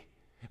today.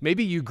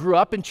 Maybe you grew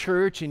up in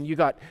church and you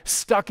got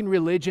stuck in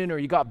religion, or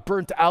you got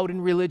burnt out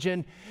in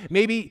religion.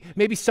 Maybe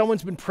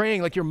someone's been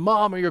praying, like your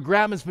mom or your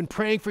grandma's been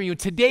praying for you.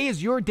 Today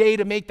is your day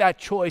to make that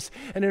choice.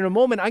 And in a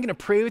moment, I'm going to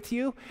pray with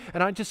you.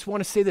 And I just want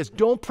to say this: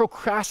 don't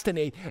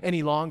procrastinate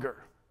any longer.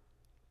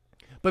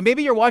 But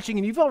maybe you're watching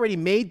and you've already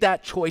made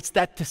that choice,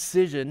 that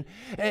decision.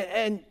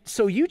 And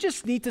so you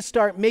just need to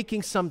start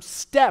making some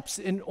steps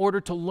in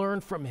order to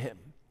learn from him.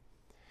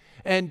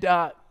 And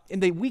in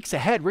the weeks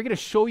ahead, we're going to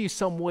show you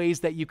some ways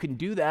that you can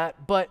do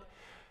that. But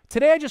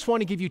today I just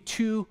want to give you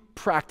two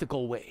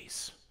practical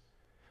ways.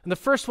 And the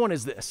first one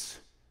is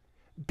this: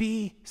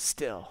 be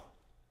still.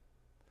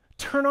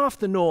 Turn off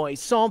the noise.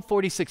 Psalm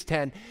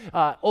 46:10,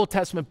 Old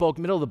Testament book,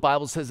 middle of the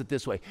Bible, says it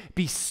this way: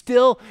 be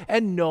still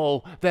and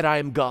know that I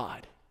am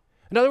God.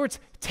 In other words,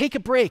 take a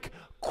break,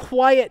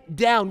 quiet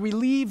down,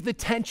 relieve the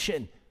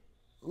tension,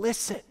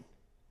 listen.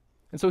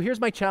 And so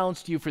here's my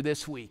challenge to you for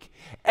this week.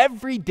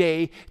 Every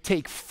day,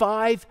 take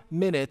 5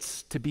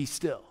 minutes to be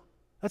still.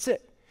 That's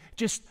it.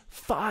 Just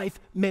 5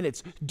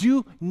 minutes.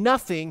 Do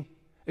nothing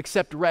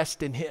except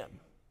rest in him.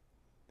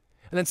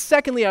 And then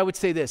secondly, I would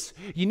say this: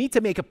 you need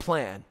to make a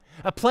plan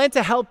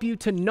to help you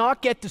to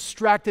not get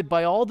distracted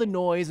by all the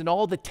noise and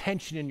all the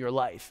tension in your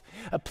life.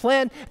 A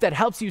plan that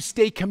helps you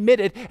stay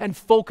committed and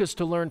focused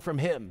to learn from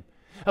Him.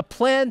 A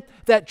plan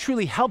that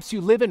truly helps you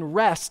live in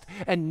rest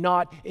and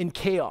not in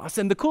chaos.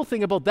 And the cool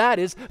thing about that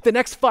is the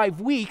next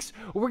 5 weeks,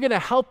 we're going to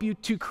help you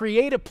to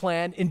create a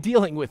plan in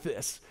dealing with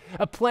this.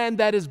 A plan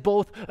that is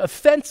both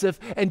offensive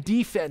and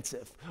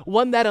defensive.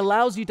 One that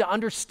allows you to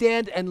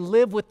understand and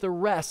live with the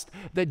rest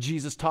that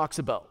Jesus talks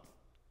about.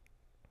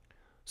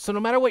 So no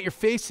matter what you're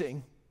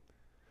facing,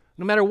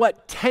 no matter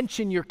what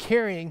tension you're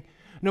carrying,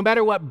 no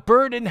matter what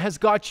burden has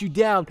got you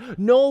down,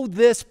 know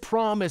this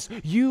promise: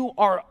 you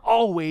are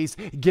always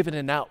given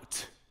an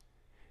out.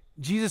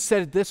 Jesus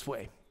said it this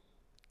way: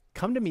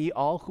 "Come to me,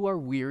 all who are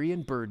weary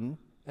and burdened,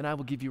 and I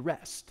will give you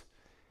rest.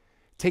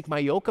 Take my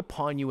yoke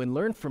upon you and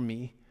learn from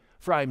me,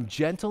 for I am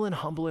gentle and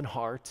humble in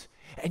heart,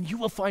 and you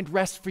will find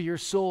rest for your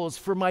souls.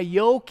 For my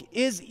yoke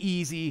is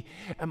easy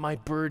and my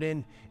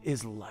burden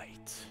is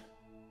light."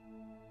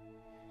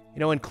 You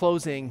know, in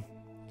closing,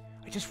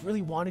 I just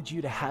really wanted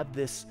you to have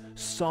this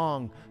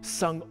song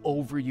sung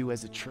over you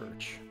as a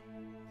church.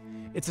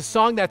 It's a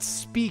song that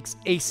speaks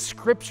a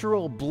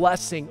scriptural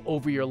blessing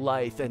over your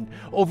life and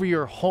over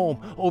your home,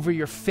 over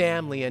your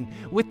family. And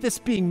with this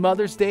being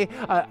Mother's Day,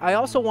 I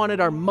also wanted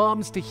our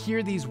moms to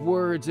hear these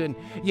words. And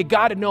you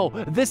got to know,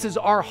 this is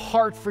our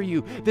heart for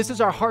you. This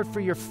is our heart for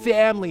your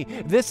family.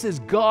 This is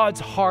God's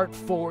heart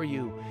for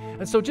you.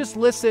 And so just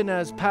listen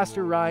as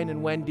Pastor Ryan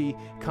and Wendy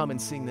come and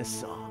sing this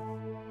song.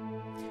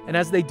 And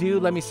as they do,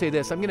 let me say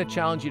this: I'm going to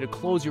challenge you to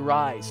close your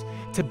eyes,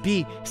 to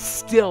be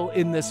still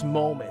in this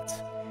moment.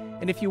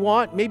 And if you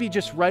want, maybe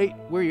just right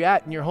where you're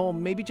at in your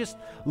home, maybe just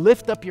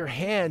lift up your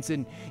hands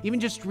and even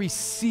just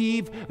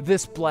receive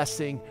this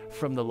blessing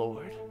from the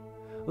Lord.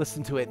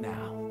 Listen to it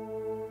now.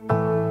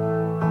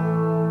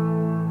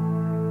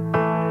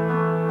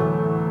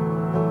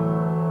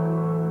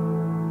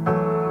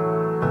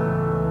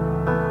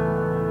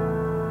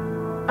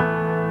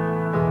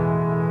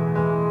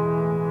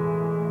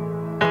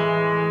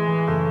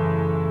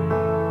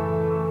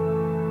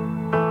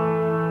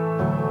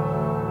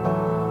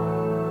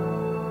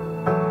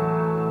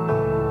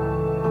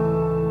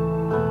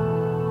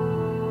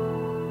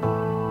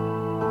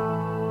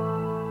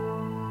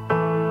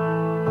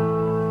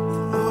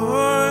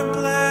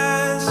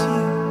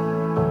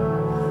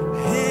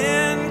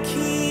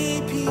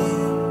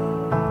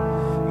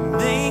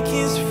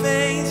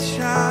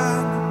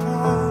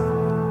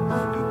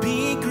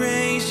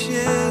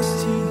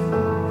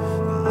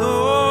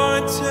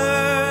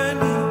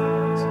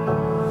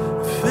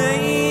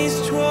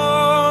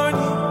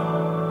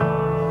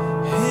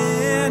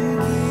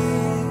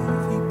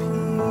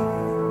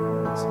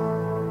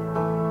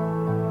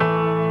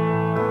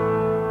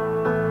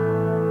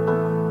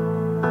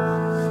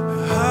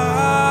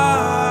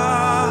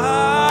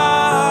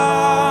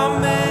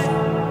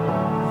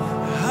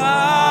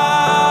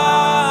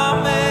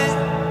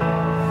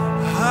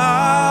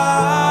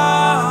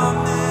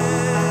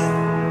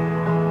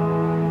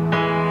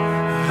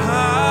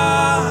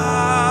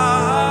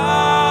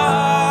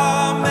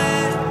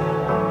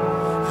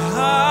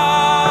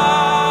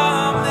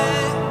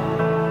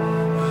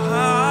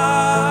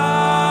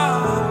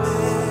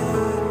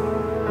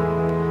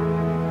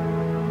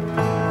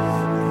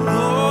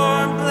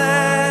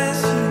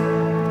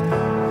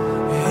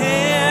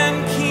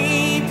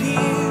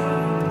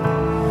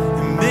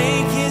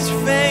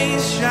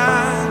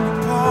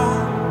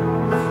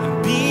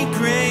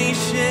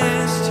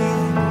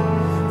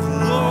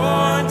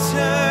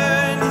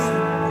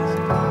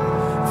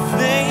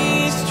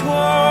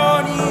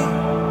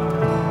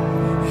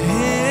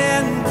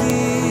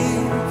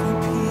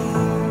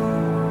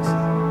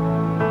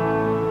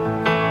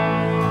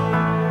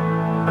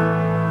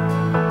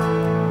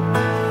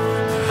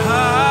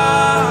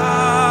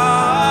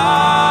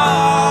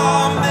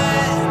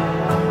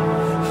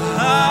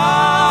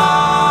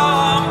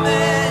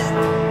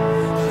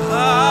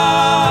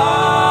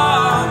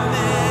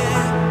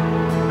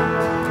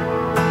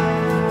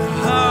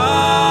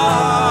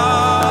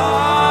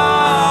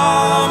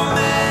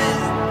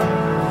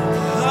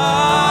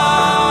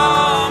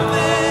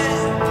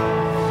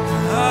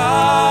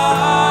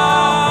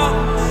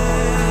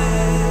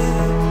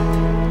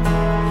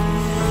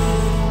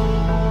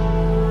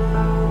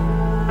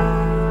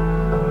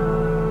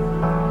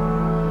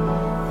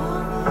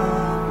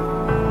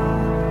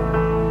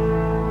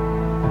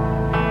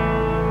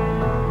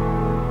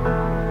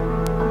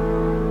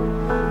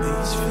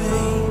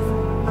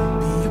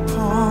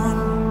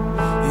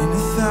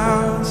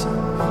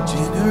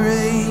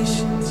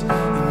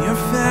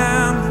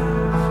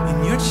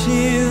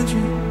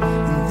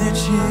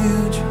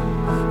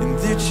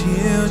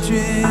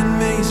 children,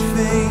 may His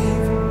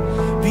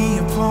favor be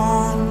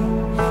upon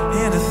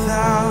you and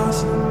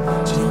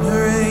 1,000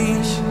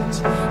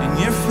 generations, and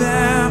your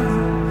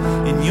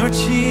family, and your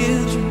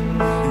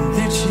children, and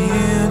their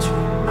children,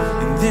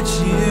 and their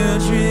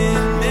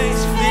children. May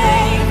His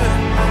favor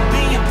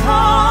be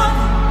upon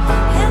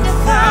you and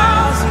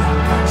 1,000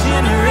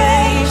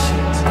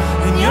 generations,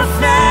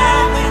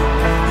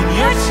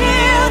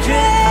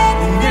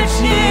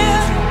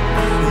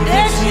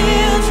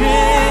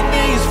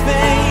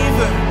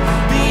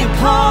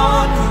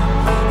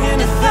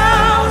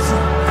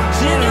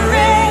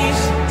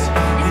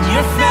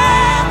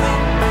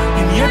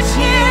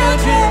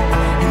 children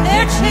and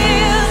their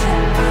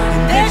children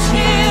and their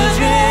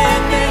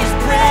children. May His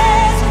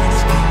presence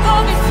go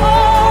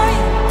before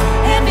you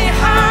and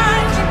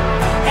behind you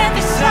and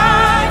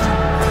beside you,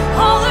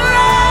 all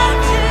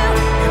around you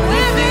and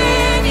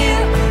within you.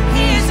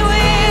 He is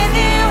with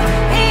you.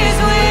 He is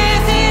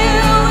with you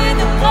in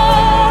the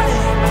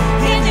morning,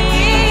 in the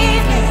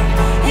evening,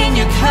 in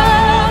your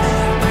coming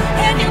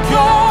and your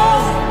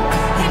going,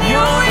 in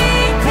your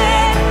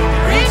weeping,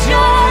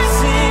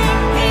 rejoicing.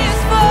 He is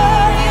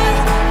for you.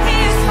 He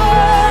is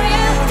for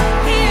you.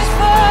 He is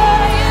for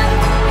you.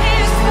 He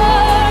is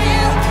for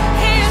you.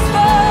 He is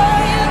for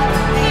you.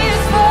 He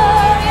is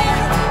for you.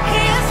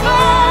 He is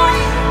for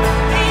you.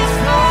 He is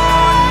for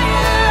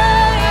you.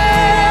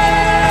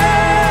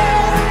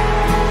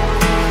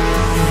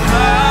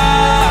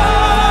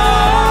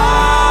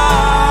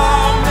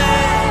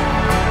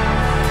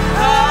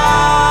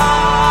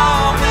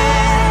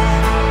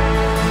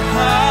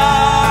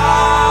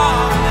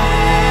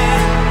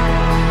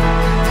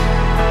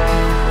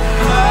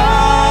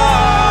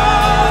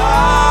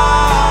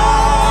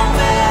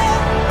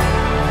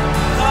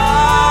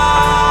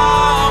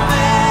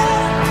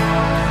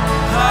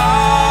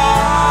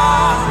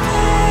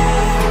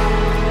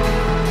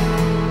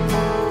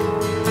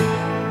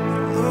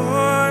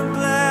 Lord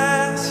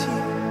bless you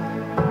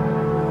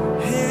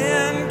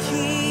and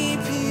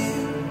keep you.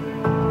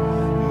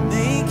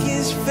 Make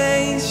His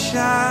face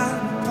shine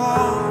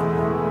upon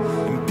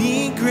you and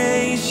be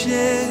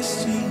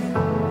gracious to you.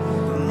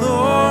 The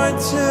Lord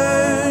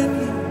turn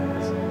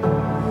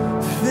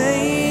His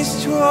face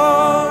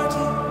toward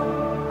you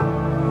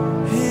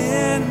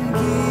and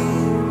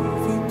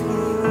give you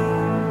peace.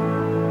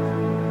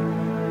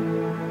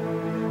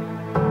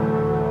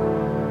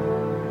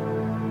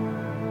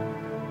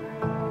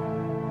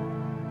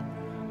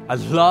 I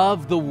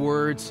love the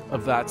words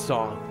of that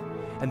song.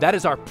 And that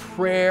is our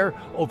prayer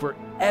over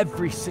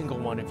every single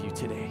one of you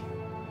today.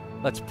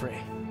 Let's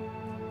pray.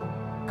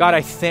 God,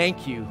 I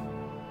thank you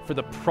for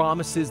the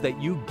promises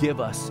that you give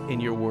us in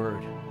your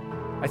word.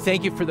 I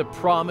thank you for the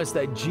promise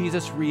that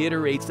Jesus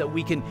reiterates that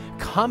we can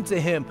come to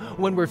Him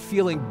when we're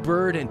feeling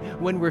burdened,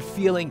 when we're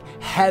feeling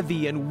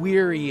heavy and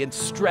weary and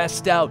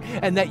stressed out,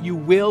 and that you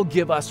will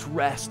give us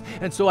rest.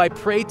 And so I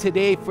pray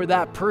today for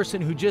that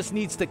person who just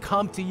needs to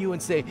come to you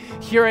and say,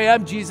 here I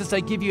am, Jesus,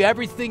 I give you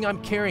everything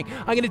I'm carrying.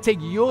 I'm going to take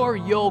your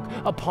yoke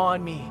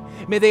upon me.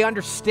 May they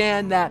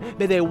understand that.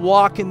 May they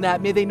walk in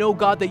that. May they know,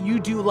 God, that you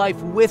do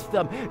life with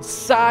them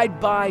side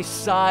by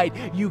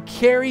side. You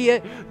carry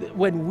it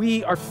when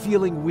we are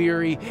feeling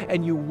weary,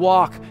 and you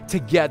walk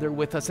together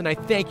with us. And I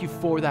thank you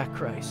for that,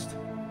 Christ.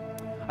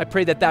 I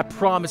pray that that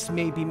promise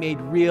may be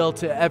made real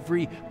to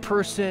every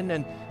person,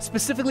 and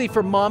specifically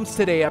for moms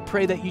today, I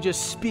pray that you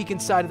just speak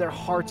inside of their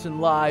hearts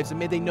and lives, and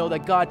may they know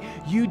that, God,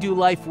 you do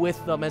life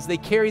with them as they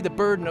carry the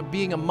burden of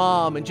being a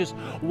mom and just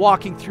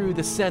walking through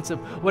the sense of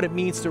what it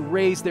means to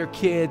raise their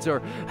kids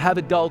or have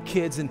adult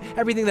kids and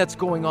everything that's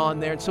going on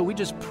there. And so we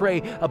just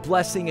pray a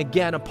blessing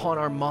again upon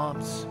our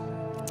moms.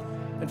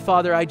 And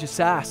Father, I just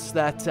ask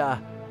that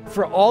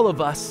for all of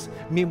us,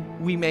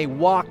 we may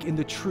walk in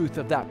the truth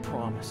of that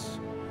promise,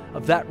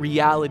 of that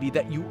reality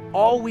that you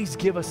always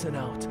give us an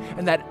out,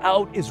 and that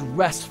out is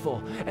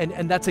restful,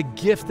 and that's a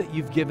gift that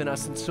you've given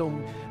us. And so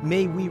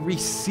may we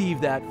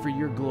receive that for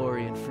your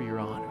glory and for your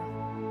honor.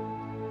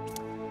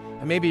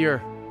 And maybe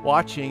you're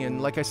watching,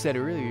 and like I said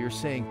earlier, you're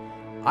saying,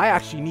 I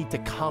actually need to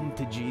come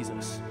to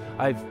Jesus.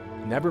 I've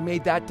never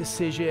made that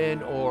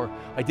decision, or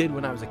I did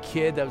when I was a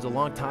kid. That was a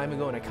long time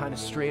ago, and I kind of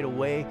strayed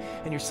away.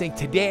 And you're saying,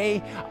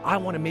 today, I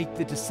want to make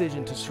the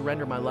decision to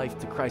surrender my life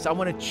to Christ. I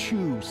want to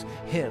choose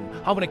Him.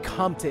 I want to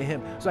come to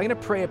Him. So I'm going to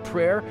pray a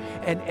prayer,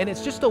 and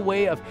it's just a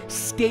way of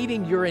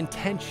stating your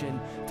intention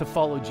to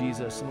follow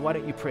Jesus. And why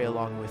don't you pray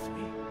along with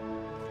me?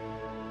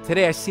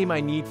 Today, I see my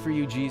need for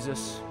you,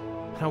 Jesus.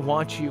 I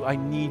want you, I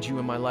need you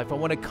in my life. I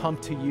want to come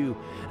to you.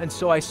 And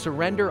so I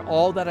surrender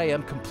all that I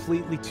am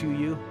completely to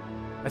you.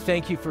 I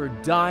thank you for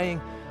dying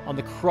on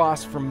the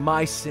cross for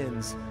my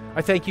sins.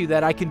 I thank you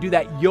that I can do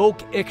that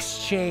yoke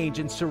exchange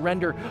and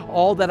surrender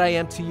all that I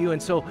am to you.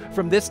 And so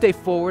from this day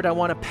forward, I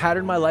want to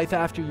pattern my life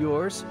after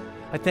yours.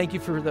 I thank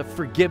you for the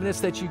forgiveness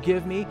that you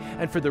give me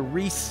and for the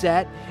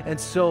reset. And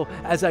so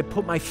as I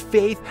put my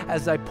faith,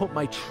 as I put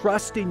my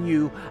trust in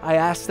you, I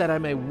ask that I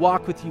may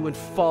walk with you and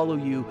follow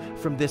you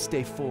from this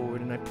day forward.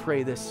 And I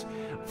pray this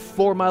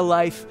for my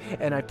life,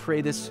 and I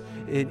pray this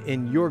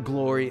in your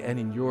glory and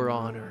in your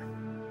honor.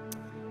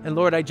 And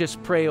Lord, I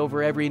just pray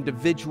over every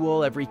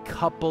individual, every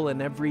couple,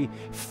 and every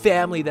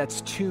family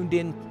that's tuned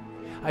in.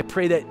 I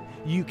pray that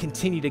you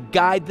continue to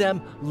guide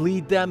them,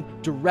 lead them,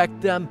 direct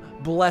them,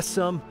 bless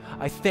them.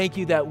 I thank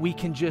you that we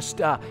can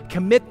just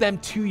commit them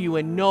to you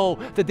and know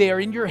that they are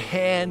in your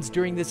hands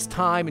during this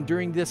time and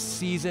during this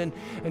season.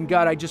 And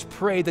God, I just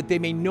pray that they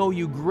may know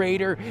you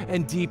greater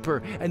and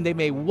deeper, and they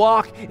may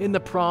walk in the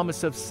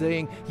promise of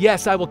saying,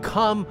 yes, I will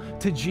come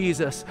to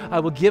Jesus.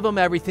 I will give him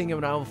everything,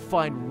 and I will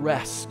find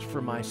rest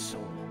for my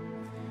soul.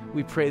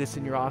 We pray this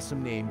in your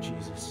awesome name,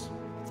 Jesus.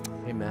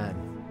 Amen.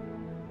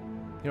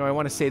 You know, I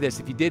want to say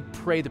this. If you did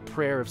pray the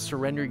prayer of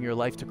surrendering your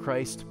life to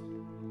Christ,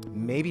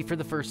 maybe for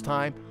the first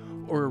time,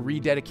 or a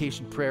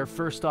rededication prayer.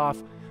 First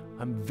off,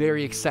 I'm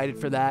very excited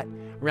for that.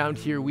 Around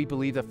here, we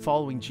believe that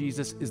following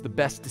Jesus is the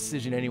best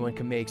decision anyone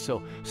can make.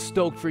 So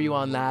stoked for you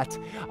on that.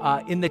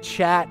 In the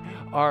chat,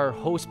 our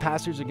host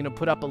pastors are going to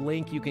put up a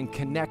link. You can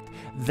connect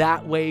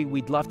that way.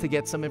 We'd love to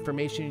get some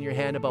information in your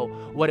hand about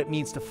what it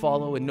means to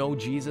follow and know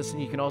Jesus.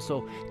 And you can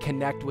also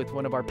connect with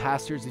one of our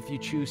pastors if you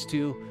choose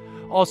to.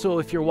 Also,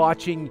 if you're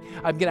watching,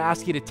 I'm going to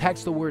ask you to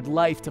text the word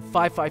life to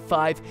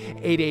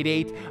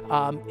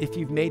 555-888. If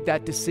you've made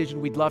that decision,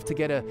 we'd love to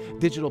get a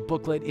digital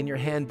booklet in your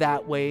hand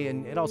that way.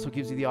 And it also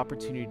gives you the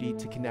opportunity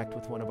to connect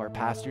with one of our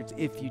pastors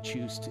if you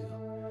choose to.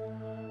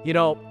 You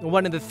know,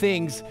 one of the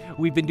things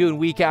we've been doing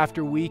week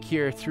after week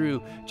here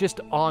through just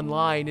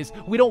online is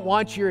we don't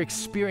want your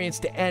experience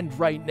to end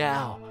right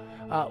now.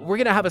 We're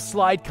going to have a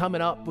slide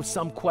coming up with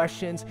some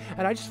questions,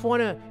 and I just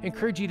want to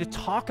encourage you to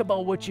talk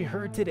about what you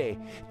heard today.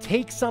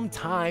 Take some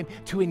time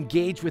to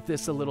engage with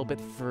this a little bit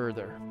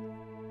further.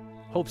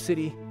 Hope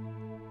City,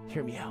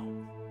 hear me out.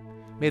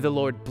 May the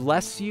Lord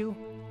bless you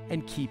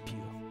and keep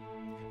you.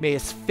 May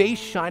his face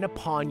shine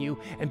upon you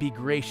and be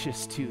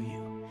gracious to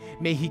you.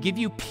 May he give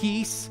you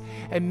peace,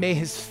 and may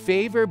his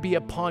favor be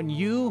upon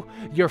you,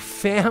 your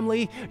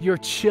family, your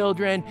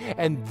children,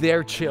 and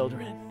their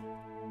children.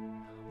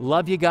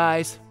 Love you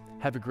guys.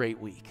 Have a great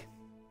week.